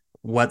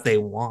what they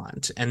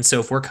want. And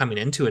so if we're coming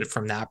into it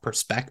from that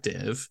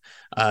perspective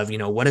of,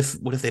 what if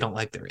they don't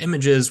like their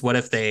images? What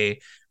if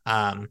they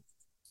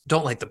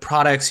don't like the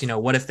products?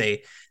 What if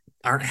they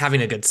aren't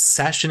having a good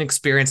session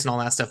experience and all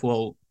that stuff?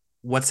 Well,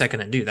 what's that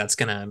going to do? That's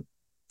going to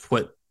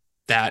put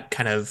that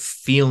kind of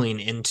feeling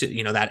into,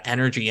 that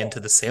energy into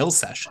the sales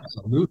session.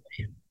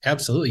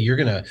 Absolutely. You're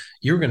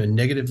going to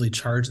negatively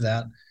charge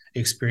that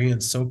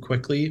experience so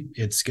quickly.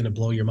 It's going to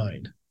blow your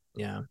mind.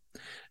 Yeah.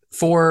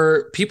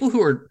 For people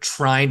who are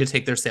trying to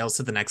take their sales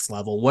to the next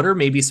level, what are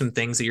maybe some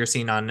things that you're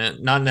seeing on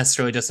not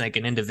necessarily just like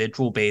an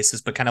individual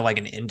basis, but kind of like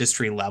an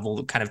industry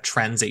level kind of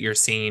trends that you're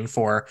seeing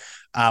for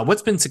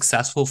what's been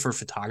successful for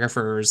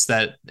photographers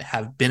that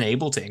have been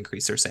able to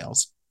increase their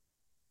sales?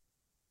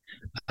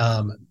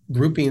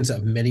 Groupings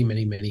of many,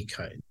 many, many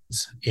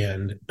kinds.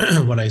 And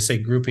when I say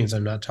groupings,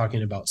 I'm not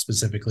talking about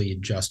specifically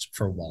just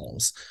for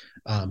walls.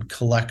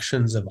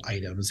 Collections of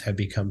items have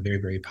become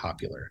very, very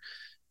popular.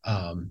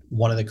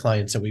 One of the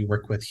clients that we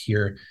work with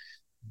here,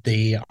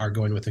 they are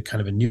going with a kind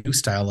of a new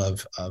style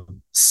of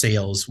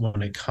sales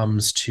when it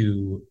comes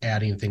to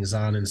adding things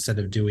on. Instead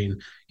of doing,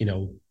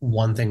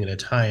 one thing at a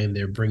time,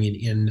 they're bringing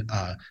in,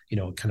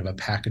 kind of a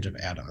package of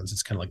add-ons.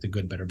 It's kind of like the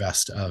good, better,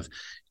 best of,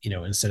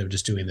 instead of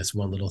just doing this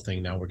one little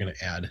thing, now we're going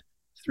to add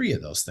 3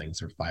 of those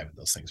things or 5 of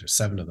those things or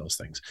 7 of those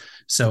things.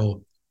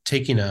 So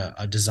taking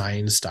a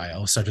design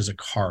style such as a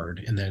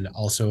card, and then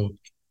also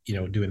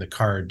doing the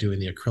card, doing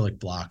the acrylic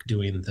block,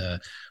 doing the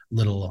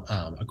little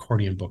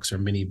accordion books or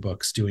mini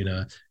books, doing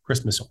a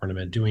Christmas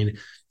ornament, doing,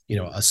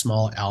 a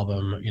small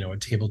album, a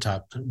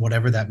tabletop,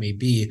 whatever that may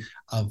be,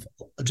 of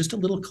just a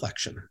little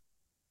collection.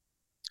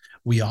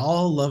 We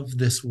all love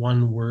this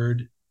one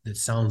word that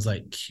sounds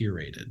like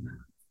curated.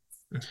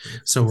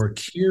 So we're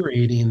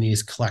curating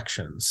these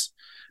collections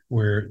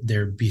where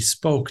they're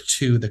bespoke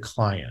to the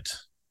client.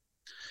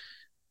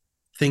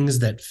 Things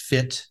that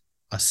fit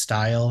a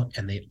style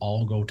and they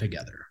all go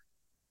together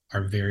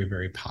are very,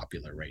 very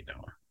popular right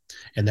now.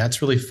 And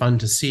that's really fun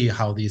to see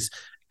how these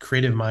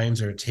creative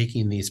minds are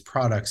taking these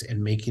products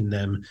and making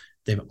them,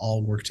 they've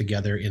all worked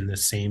together in the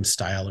same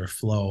style or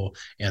flow,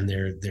 and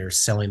they're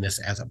selling this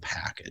as a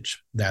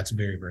package. That's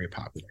very, very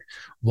popular.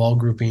 Wall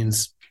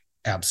groupings,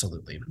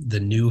 absolutely.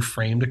 The new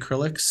framed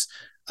acrylics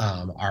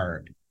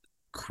are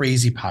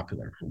crazy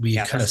popular. We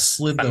kind of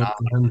slid those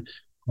in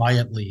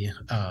quietly,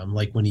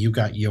 like when you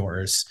got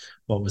yours,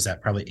 what was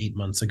that, probably 8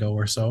 months ago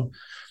or so?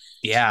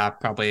 Yeah,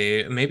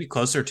 probably maybe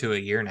closer to a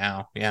year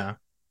now. Yeah.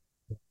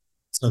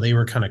 So they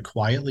were kind of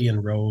quietly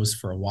in rows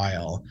for a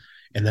while.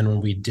 And then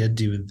when we did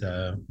do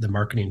the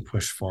marketing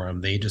push for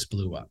them, they just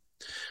blew up.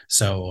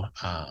 So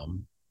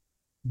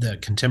the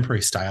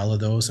contemporary style of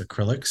those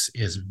acrylics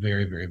is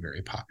very, very,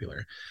 very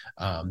popular.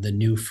 The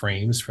new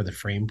frames for the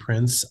frame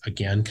prints,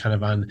 again, kind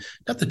of on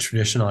not the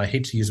traditional, I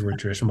hate to use the word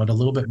traditional, but a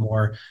little bit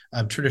more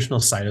traditional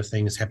side of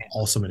things, have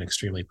also been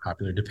extremely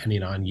popular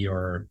depending on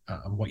your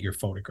what you're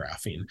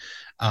photographing.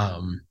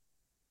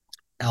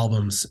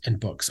 Albums and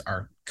books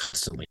are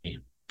constantly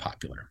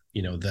popular.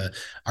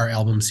 Our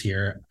albums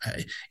here,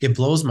 it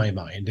blows my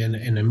mind,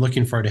 and I'm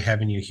looking forward to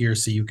having you here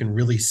so you can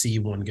really see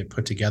one get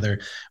put together.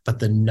 But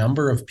the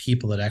number of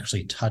people that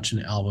actually touch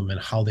an album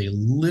and how they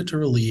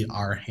literally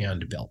are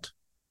hand built,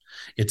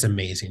 it's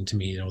amazing to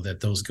me, that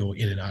those go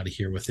in and out of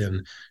here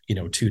within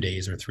 2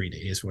 days or 3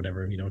 days,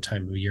 whatever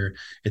time of year.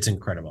 It's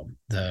incredible.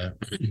 The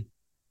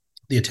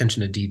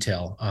attention to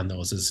detail on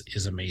those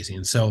is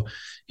amazing. So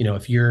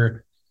if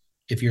you're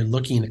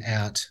looking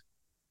at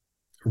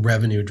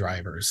revenue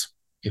drivers,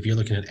 if you're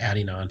looking at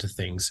adding on to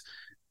things,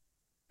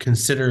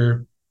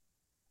 consider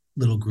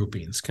little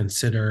groupings,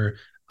 consider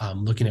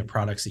looking at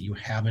products that you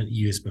haven't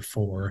used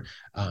before,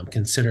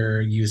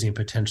 consider using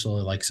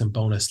potentially like some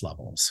bonus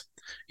levels,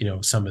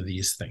 some of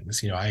these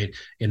things.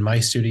 In my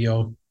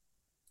studio,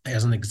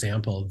 as an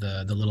example,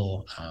 the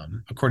little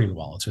accordion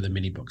wallets, or the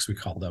mini books we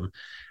call them,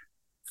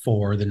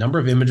 for the number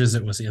of images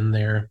that was in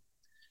there,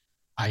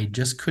 I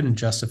just couldn't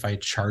justify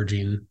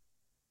charging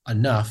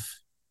enough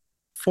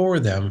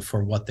for them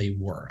for what they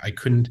were. I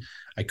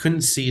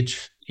couldn't see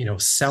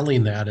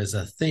selling that as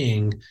a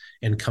thing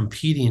and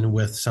competing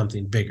with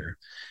something bigger.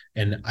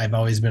 And I've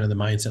always been in the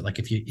mindset, like,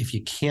 if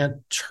you can't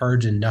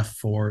charge enough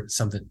for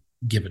something,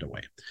 give it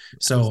away.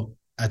 So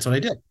that's what I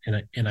did,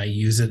 and I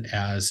use it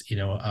as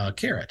a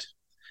carrot,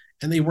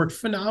 and they work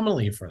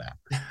phenomenally for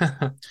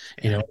that.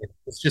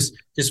 It's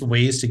just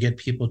ways to get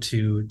people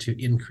to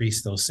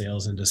increase those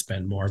sales and to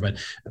spend more. But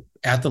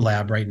at the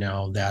lab right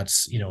now,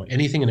 that's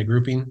anything in a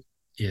grouping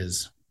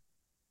is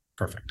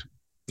perfect.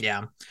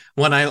 Yeah.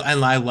 Well,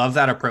 I love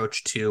that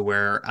approach too,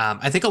 where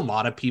I think a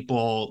lot of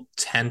people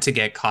tend to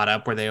get caught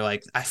up where they're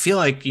like, I feel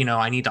like,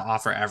 I need to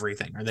offer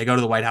everything, or they go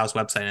to the White House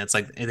website and it's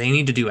like, they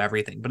need to do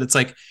everything. But it's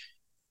like,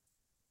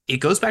 it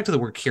goes back to the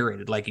word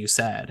curated, like you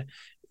said.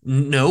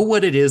 Know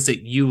what it is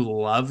that you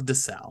love to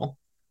sell,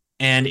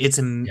 and it's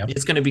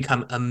going to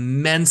become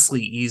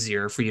immensely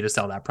easier for you to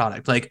sell that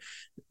product. Like,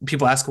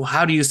 people ask, well,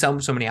 how do you sell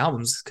so many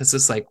albums? Because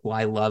it's like, well,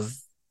 I love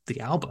the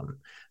album.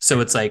 So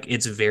it's like,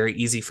 it's very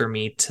easy for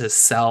me to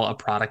sell a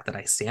product that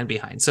I stand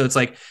behind. So it's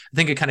like, I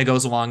think it kind of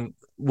goes along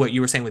what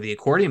you were saying with the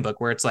accordion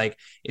book, where it's like,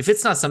 if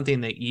it's not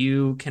something that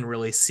you can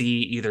really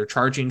see either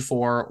charging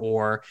for,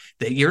 or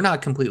that you're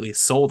not completely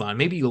sold on,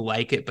 maybe you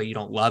like it, but you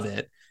don't love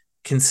it,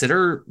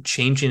 consider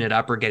changing it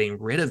up or getting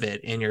rid of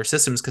it in your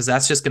systems. Cause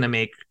that's just going to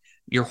make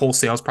your whole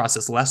sales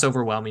process less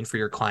overwhelming for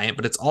your client,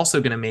 but it's also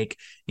going to make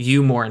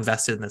you more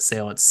invested in the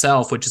sale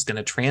itself, which is going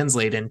to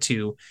translate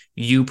into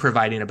you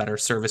providing a better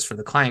service for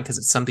the client, because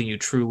it's something you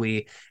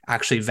truly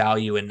actually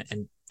value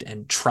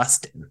and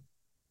trust in.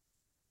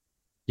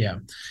 Yeah.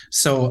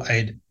 So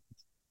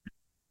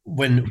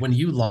when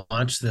you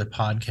launch the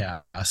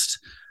podcast,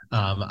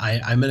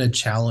 I'm going to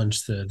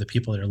challenge the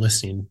people that are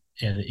listening,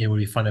 and it would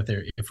be fun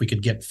if we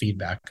could get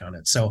feedback on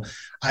it. So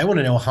I want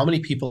to know how many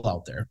people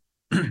out there,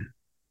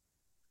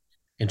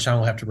 and Sean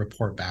will have to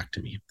report back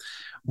to me,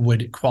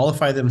 would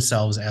qualify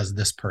themselves as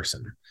this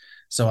person.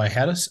 So I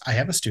have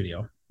a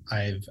studio.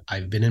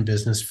 I've been in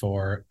business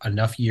for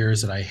enough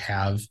years that I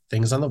have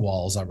things on the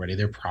walls already.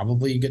 They're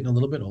probably getting a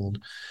little bit old.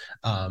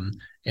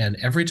 And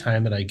every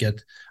time that I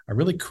get a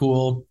really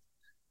cool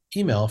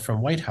email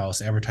from White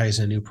House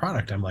advertising a new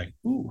product, I'm like,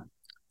 ooh,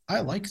 I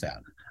like that.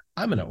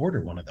 I'm going to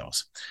order one of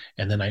those.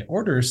 And then I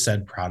order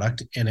said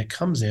product and it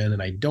comes in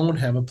and I don't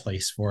have a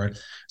place for it.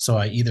 So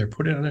I either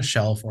put it on a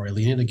shelf or I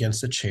lean it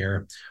against a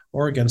chair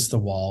or against the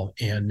wall.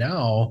 And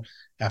now,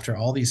 after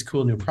all these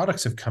cool new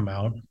products have come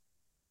out,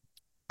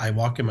 I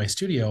walk in my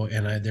studio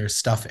and there's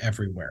stuff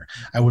everywhere.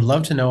 I would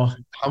love to know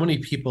how many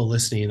people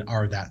listening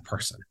are that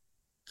person.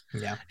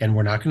 Yeah. And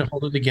we're not going to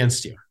hold it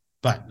against you.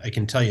 But I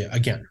can tell you,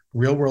 again,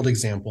 real world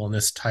example, and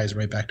this ties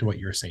right back to what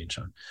you were saying,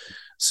 Sean.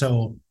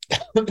 So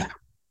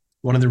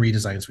one of the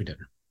redesigns we did,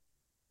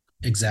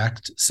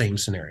 exact same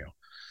scenario.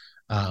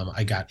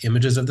 I got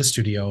images of the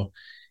studio.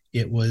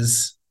 It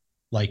was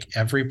like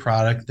every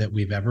product that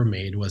we've ever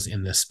made was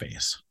in this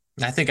space.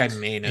 I think I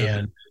may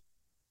know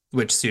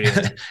which studio.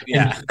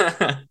 Yeah.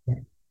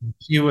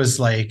 He was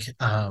like,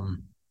 I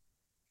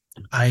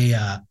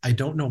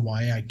don't know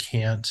why I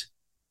can't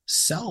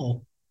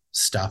sell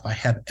stuff. I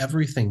have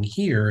everything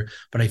here,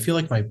 but I feel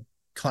like my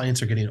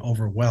clients are getting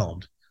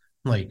overwhelmed.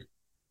 I'm like,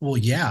 well,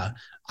 yeah,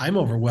 I'm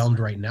overwhelmed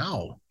right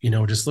now,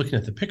 just looking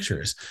at the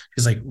pictures.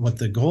 Because like what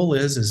the goal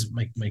is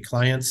my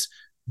clients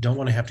don't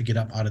want to have to get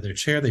up out of their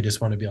chair. They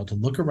just want to be able to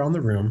look around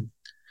the room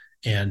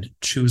and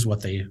choose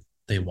what they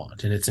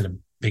want. And it's in a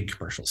big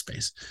commercial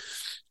space.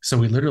 So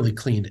we literally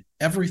cleaned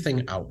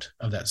everything out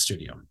of that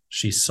studio.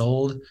 She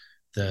sold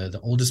the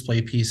old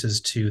display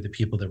pieces to the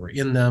people that were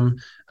in them,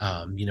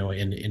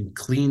 and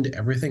cleaned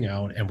everything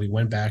out. And we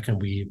went back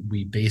and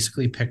we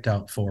basically picked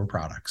out 4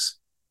 products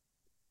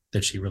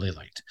that she really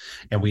liked.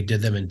 And we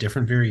did them in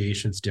different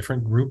variations,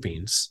 different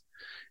groupings,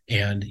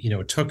 and,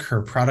 took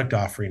her product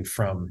offering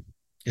from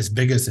as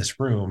big as this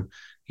room,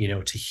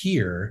 to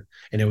here.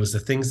 And it was the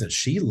things that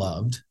she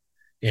loved.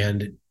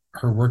 And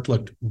her work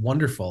looked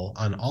wonderful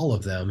on all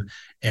of them.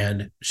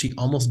 And she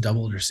almost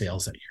doubled her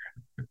sales that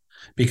year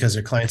because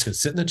her clients could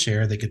sit in the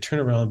chair. They could turn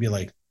around and be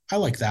like, I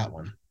like that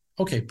one.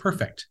 Okay,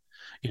 perfect.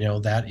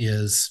 That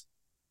is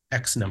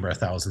X number of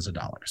thousands of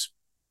dollars.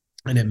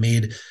 And it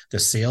made the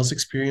sales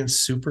experience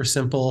super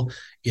simple.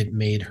 It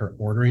made her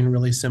ordering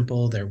really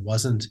simple. There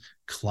wasn't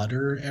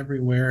clutter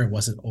everywhere. It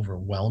wasn't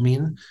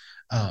overwhelming.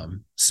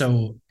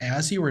 So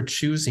as you were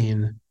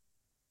choosing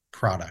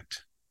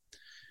product,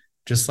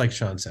 just like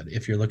Sean said,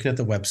 if you're looking at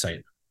the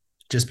website,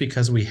 just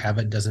because we have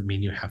it doesn't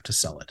mean you have to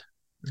sell it.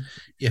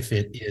 If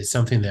it is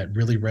something that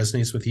really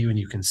resonates with you and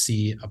you can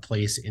see a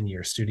place in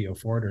your studio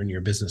for it or in your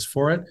business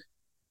for it,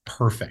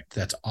 perfect.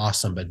 That's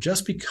awesome. But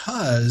just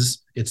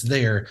because it's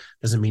there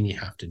doesn't mean you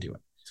have to do it.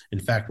 In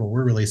fact, what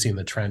we're really seeing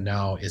the trend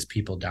now is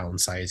people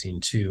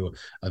downsizing to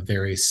a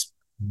very,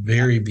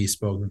 very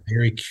bespoke,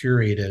 very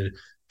curated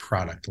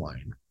product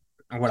line.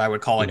 What I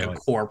would call like a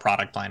core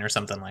product line or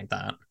something like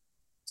that.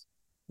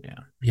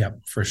 Yeah,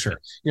 for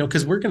sure.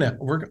 Because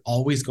we're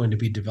always going to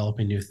be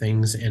developing new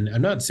things. And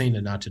I'm not saying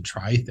not to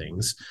try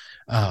things,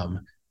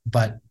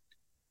 but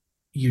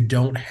you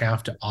don't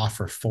have to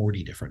offer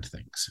 40 different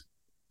things.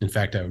 In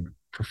fact, I would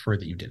prefer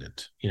that you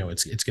didn't.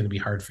 It's going to be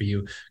hard for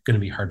you, going to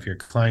be hard for your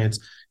clients.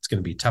 It's going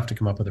to be tough to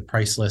come up with a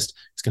price list.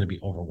 It's going to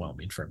be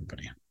overwhelming for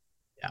everybody.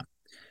 Yeah.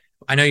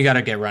 I know you got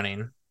to get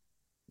running.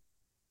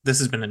 This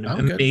has been an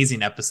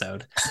amazing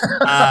episode.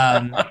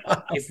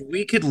 If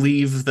we could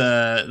leave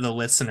the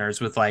listeners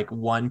with like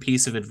one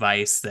piece of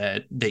advice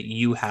that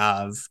you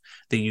have,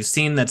 that you've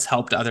seen that's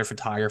helped other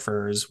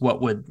photographers, what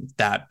would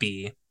that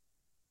be?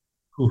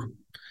 Ooh.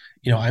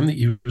 I'm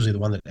usually the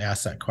one that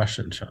asks that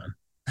question, Sean.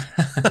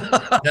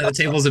 The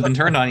tables have been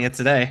turned on you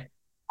today.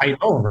 I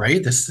know,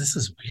 right? This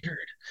is weird.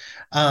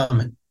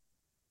 I'm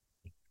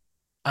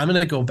going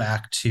to go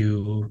back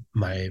to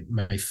my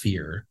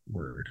fear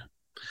word.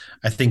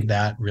 I think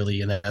that really,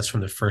 and that's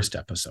from the first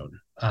episode.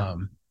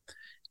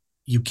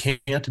 You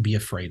can't be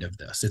afraid of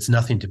this. It's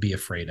nothing to be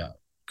afraid of,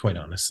 quite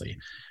honestly.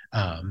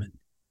 I'm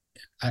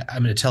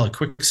going to tell a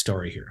quick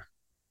story here.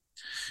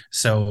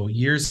 So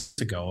years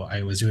ago,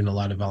 I was doing a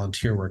lot of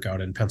volunteer work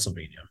out in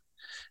Pennsylvania.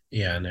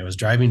 And I was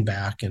driving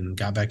back and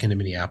got back into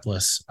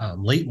Minneapolis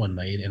late one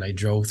night. And I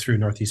drove through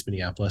Northeast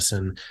Minneapolis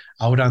and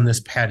out on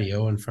this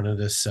patio in front of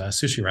this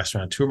sushi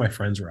restaurant. 2 of my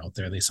friends were out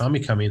there. They saw me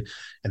coming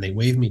and they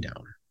waved me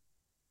down.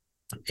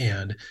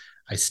 And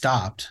I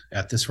stopped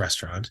at this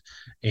restaurant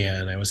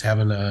and I was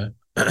having a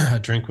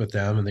drink with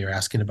them and they were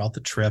asking about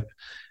the trip.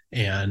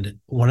 And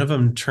one of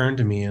them turned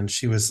to me and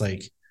she was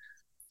like,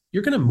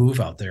 "You're going to move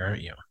out there,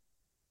 aren't you?"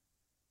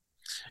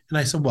 And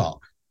I said,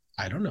 "Well,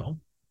 I don't know.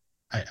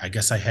 I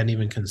guess I hadn't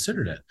even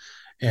considered it."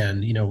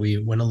 And, we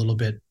went a little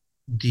bit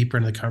deeper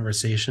into the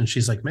conversation.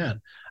 She's like,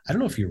 "Man, I don't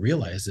know if you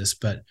realize this,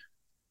 but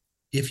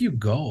if you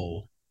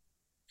go,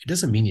 it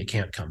doesn't mean you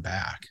can't come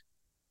back.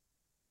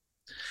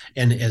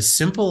 And as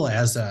simple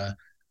as a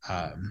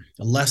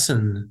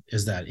lesson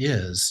as that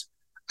is,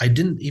 I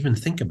didn't even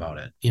think about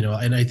it,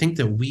 and I think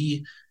that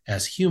we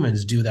as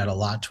humans do that a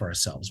lot to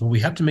ourselves. When we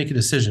have to make a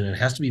decision, it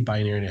has to be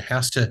binary and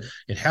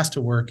it has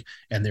to work,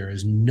 and there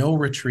is no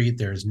retreat.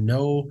 There's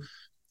no,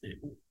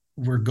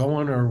 we're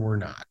going or we're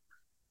not.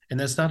 And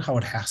that's not how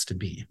it has to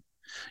be.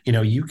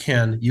 You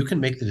can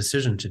make the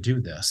decision to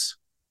do this.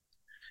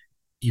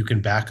 You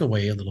can back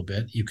away a little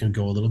bit. You can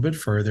go a little bit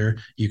further.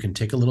 You can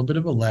take a little bit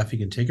of a left. You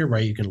can take a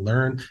right. You can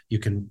learn. You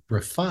can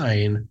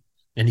refine,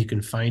 and you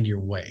can find your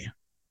way.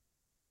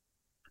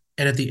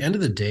 And at the end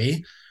of the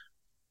day,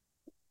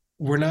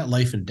 we're not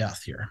life and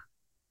death here.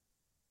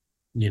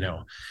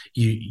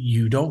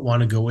 You don't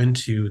want to go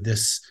into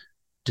this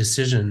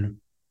decision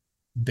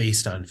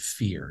based on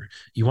fear.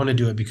 You want to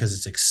do it because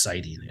it's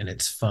exciting and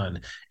it's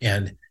fun.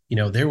 And,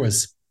 there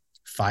was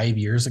 5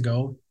 years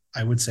ago,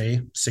 I would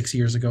say 6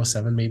 years ago,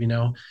 7 maybe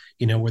now,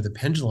 where the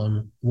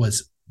pendulum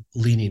was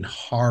leaning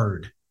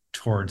hard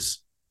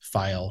towards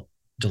file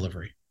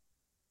delivery.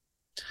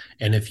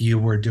 And if you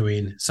were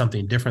doing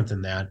something different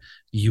than that,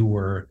 you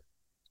were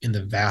in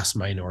the vast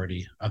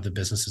minority of the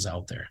businesses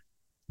out there.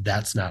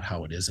 That's not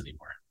how it is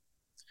anymore.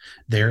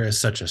 There is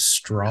such a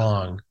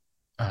strong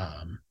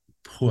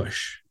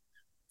push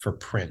for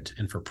print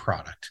and for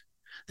product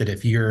that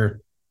if you're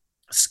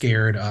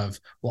scared of,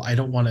 well, I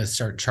don't want to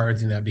start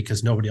charging that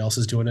because nobody else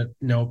is doing it.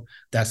 No,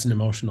 that's an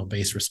emotional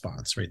based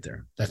response right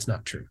there. That's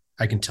not true.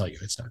 I can tell you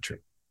it's not true.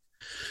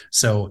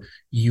 So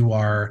you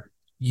are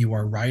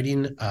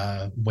riding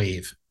a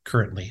wave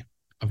currently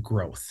of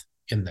growth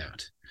in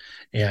that.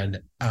 And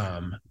I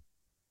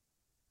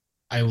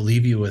will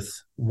leave you with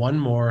one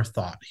more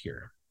thought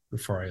here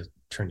before I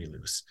turn you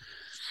loose.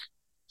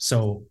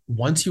 So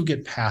once you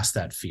get past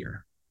that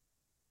fear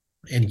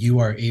and you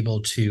are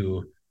able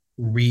to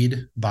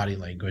read body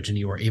language and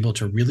you are able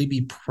to really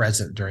be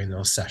present during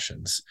those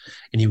sessions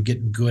and you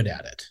get good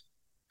at it,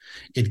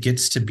 it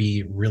gets to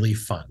be really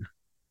fun.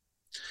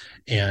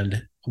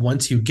 And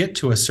once you get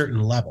to a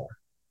certain level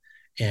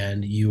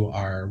and you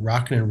are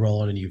rocking and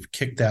rolling and you've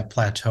kicked that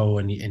plateau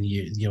and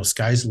you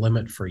sky's the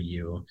limit for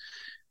you,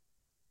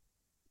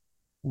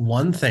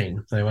 one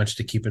thing that I want you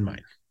to keep in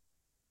mind: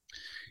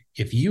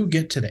 if you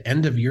get to the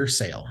end of your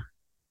sale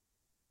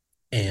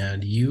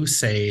and you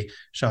say,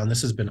 Sean,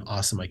 this has been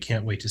awesome. I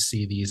can't wait to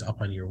see these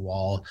up on your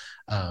wall.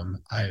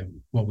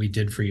 What we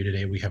did for you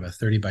today, we have a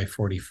 30 by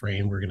 40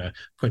 frame. We're going to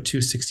put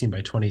two 16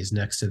 by 20s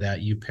next to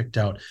that. You picked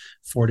out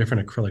 4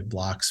 different acrylic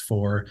blocks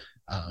for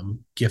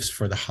gifts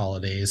for the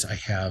holidays. I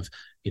have,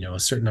 a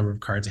certain number of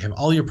cards. I have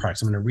all your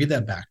products. I'm going to read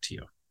that back to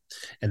you.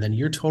 And then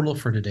your total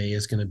for today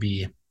is going to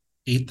be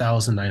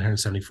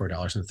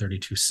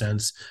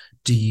 $8,974.32.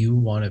 Do you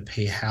want to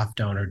pay half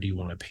down or do you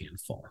want to pay in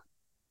full?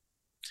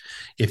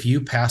 If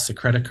you pass a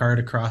credit card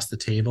across the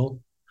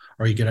table,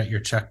 or you get out your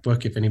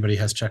checkbook, if anybody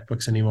has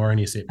checkbooks anymore, and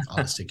you say,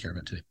 I'll just take care of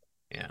it today.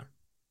 Yeah.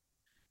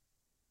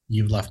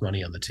 You've left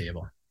money on the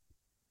table.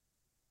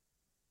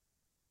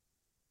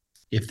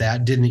 If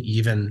that didn't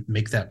even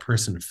make that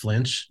person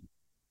flinch,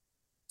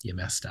 you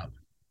messed up.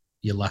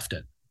 You left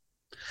it.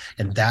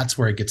 And that's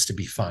where it gets to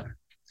be fun,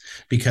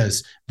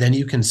 because then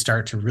you can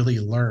start to really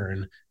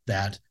learn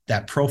that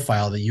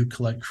profile that you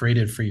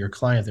created for your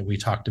client that we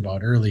talked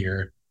about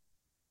earlier.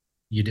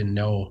 You didn't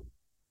know.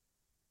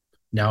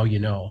 Now you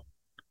know.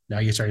 Now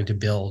you're starting to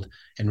build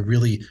and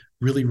really,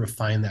 really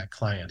refine that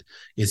client.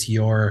 Is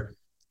your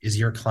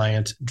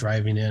client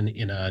driving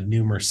in a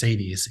new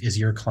Mercedes? Is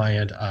your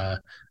client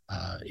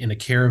in a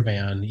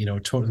caravan,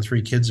 toting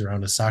 3 kids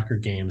around to soccer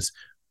games?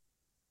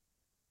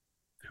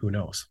 Who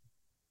knows?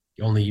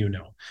 Only you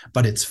know.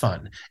 But it's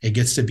fun. It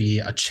gets to be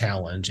a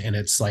challenge. And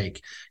it's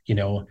like,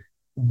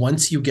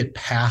 once you get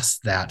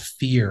past that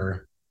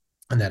fear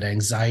and that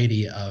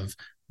anxiety of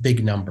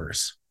big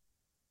numbers,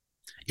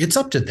 it's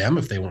up to them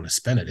if they want to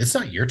spend it. It's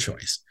not your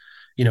choice.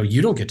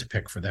 You don't get to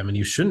pick for them, and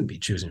you shouldn't be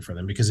choosing for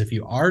them, because if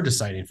you are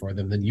deciding for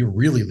them, then you're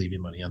really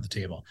leaving money on the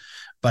table.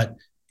 But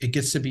it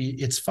gets to be,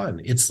 it's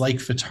fun. It's like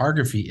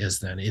photography is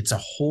then. It's a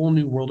whole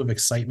new world of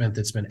excitement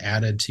that's been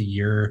added to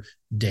your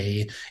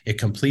day. It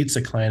completes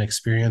a client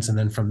experience. And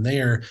then from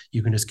there,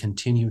 you can just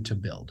continue to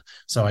build.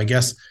 So I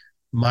guess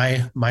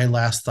my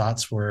last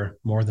thoughts were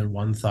more than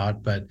one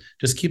thought, but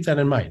just keep that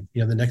in mind.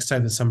 The next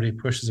time that somebody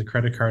pushes a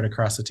credit card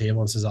across the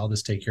table and says, I'll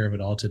just take care of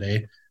it all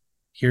today,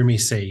 hear me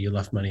say you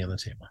left money on the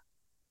table.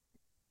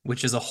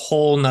 Which is a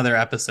whole nother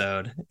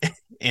episode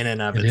in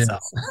and of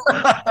itself.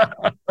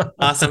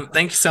 Awesome.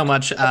 Thank you so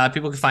much.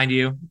 People can find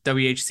you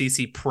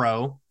WHCC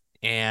Pro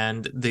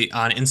and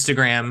on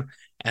Instagram.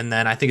 And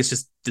then I think is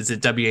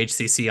it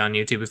WHCC on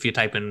YouTube if you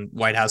type in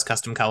White House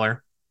Custom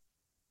Color?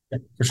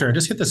 For sure.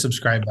 Just hit the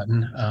subscribe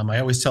button. I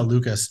always tell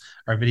Lucas,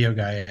 our video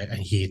guy,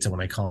 he hates it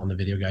when I call him the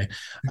video guy.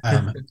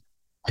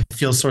 I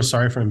feel so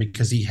sorry for him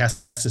because he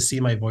has to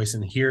see my voice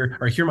and hear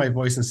my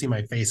voice and see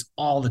my face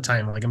all the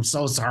time. Like, I'm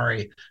so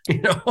sorry,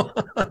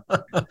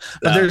 but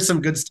there's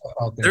some good stuff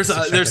out there.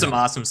 There's some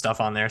awesome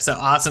stuff on there. So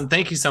awesome.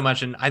 Thank you so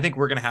much. And I think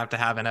we're going to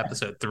have an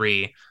episode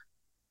 3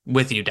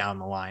 with you down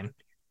the line.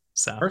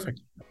 So perfect.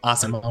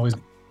 Awesome. I'm always.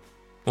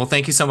 Well,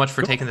 thank you so much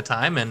for taking the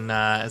time. And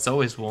as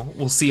always,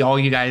 we'll see all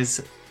you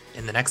guys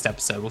in the next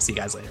episode. We'll see you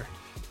guys later.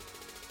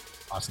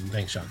 Awesome.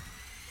 Thanks, Sean.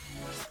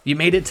 You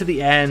made it to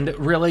the end.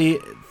 Really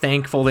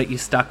thankful that you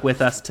stuck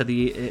with us to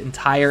the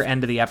entire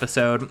end of the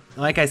episode.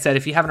 Like I said,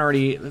 if you haven't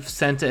already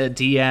sent a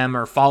DM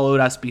or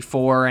followed us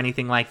before or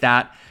anything like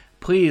that,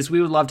 please,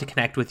 we would love to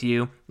connect with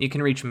you. You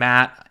can reach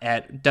Matt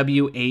at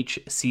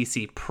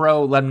WHCC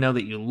Pro. Let him know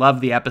that you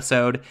love the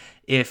episode.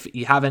 If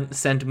you haven't,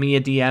 sent me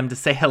a DM to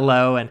say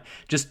hello and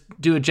just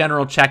do a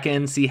general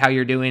check-in, see how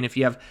you're doing. If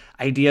you have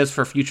ideas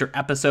for future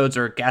episodes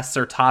or guests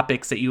or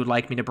topics that you would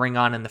like me to bring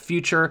on in the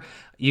future,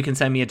 you can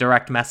send me a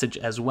direct message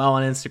as well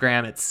on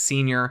Instagram. It's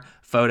Senior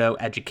Photo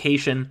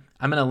Education.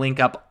 I'm going to link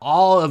up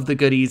all of the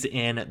goodies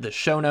in the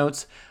show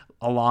notes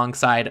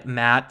alongside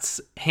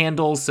Matt's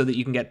handles so that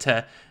you can get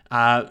to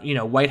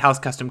White House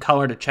Custom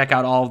Color to check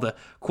out all the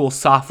cool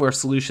software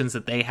solutions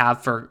that they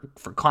have for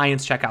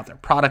clients. Check out their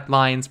product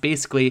lines.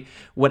 Basically,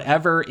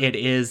 whatever it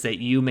is that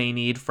you may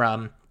need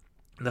from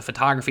the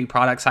photography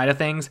product side of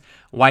things,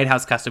 White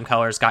House Custom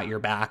Color's got your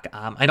back.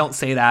 I don't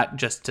say that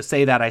just to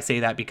say that. I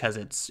say that because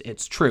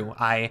it's true.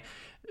 I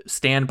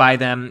stand by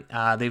them.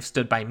 They've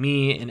stood by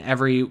me in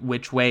every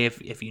which way.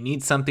 If you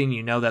need something,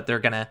 you know that they're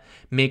going to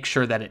make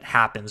sure that it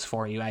happens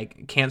for you. I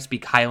can't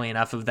speak highly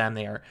enough of them.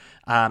 They are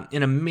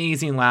an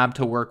amazing lab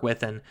to work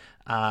with, and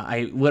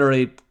I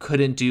literally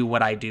couldn't do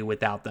what I do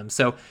without them.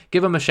 So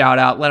give them a shout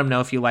out. Let them know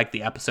if you like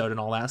the episode and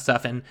all that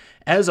stuff. And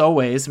as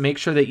always, make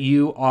sure that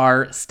you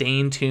are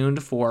staying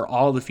tuned for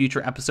all the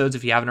future episodes.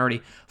 If you haven't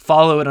already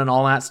followed and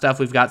all that stuff,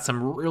 we've got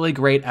some really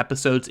great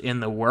episodes in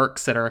the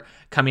works that are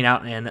coming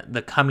out in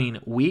the coming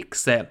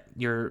weeks that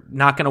you're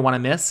not going to want to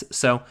miss.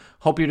 So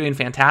hope you're doing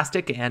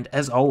fantastic. And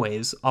as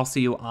always, I'll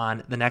see you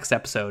on the next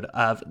episode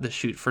of the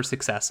Shoot for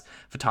Success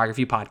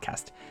Photography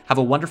Podcast. Have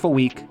a wonderful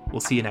week.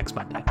 We'll see you next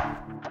Monday.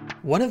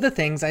 One of the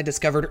things I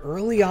discovered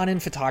early on in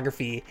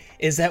photography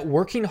is that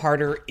working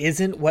harder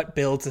isn't what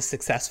builds a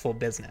successful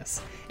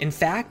business. In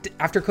fact,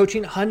 after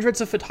coaching hundreds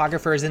of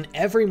photographers in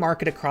every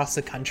market across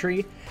the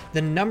country,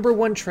 the number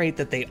one trait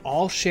that they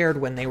all shared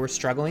when they were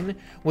struggling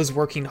was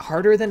working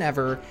harder than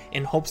ever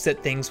in hopes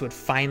that things would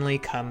finally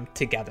come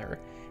together.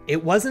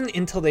 It wasn't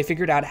until they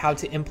figured out how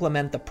to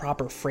implement the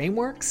proper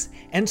frameworks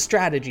and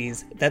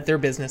strategies that their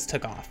business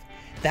took off.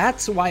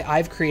 That's why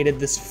I've created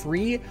this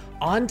free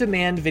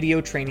on-demand video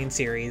training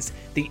series,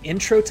 the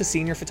Intro to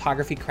Senior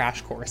Photography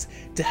Crash Course,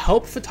 to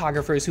help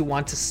photographers who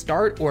want to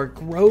start or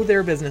grow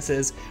their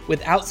businesses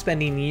without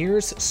spending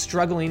years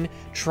struggling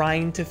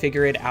trying to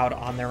figure it out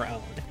on their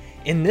own.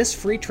 In this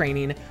free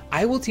training,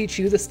 I will teach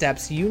you the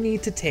steps you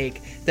need to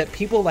take that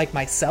people like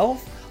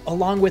myself,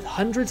 along with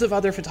hundreds of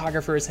other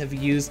photographers, have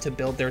used to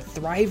build their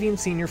thriving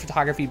senior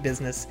photography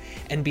business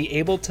and be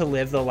able to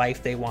live the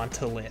life they want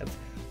to live.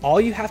 All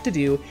you have to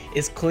do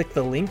is click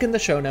the link in the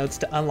show notes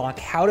to unlock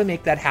how to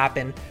make that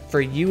happen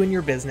for you and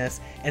your business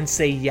and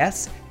say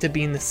yes to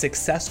being the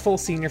successful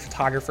senior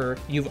photographer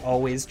you've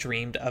always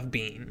dreamed of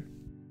being.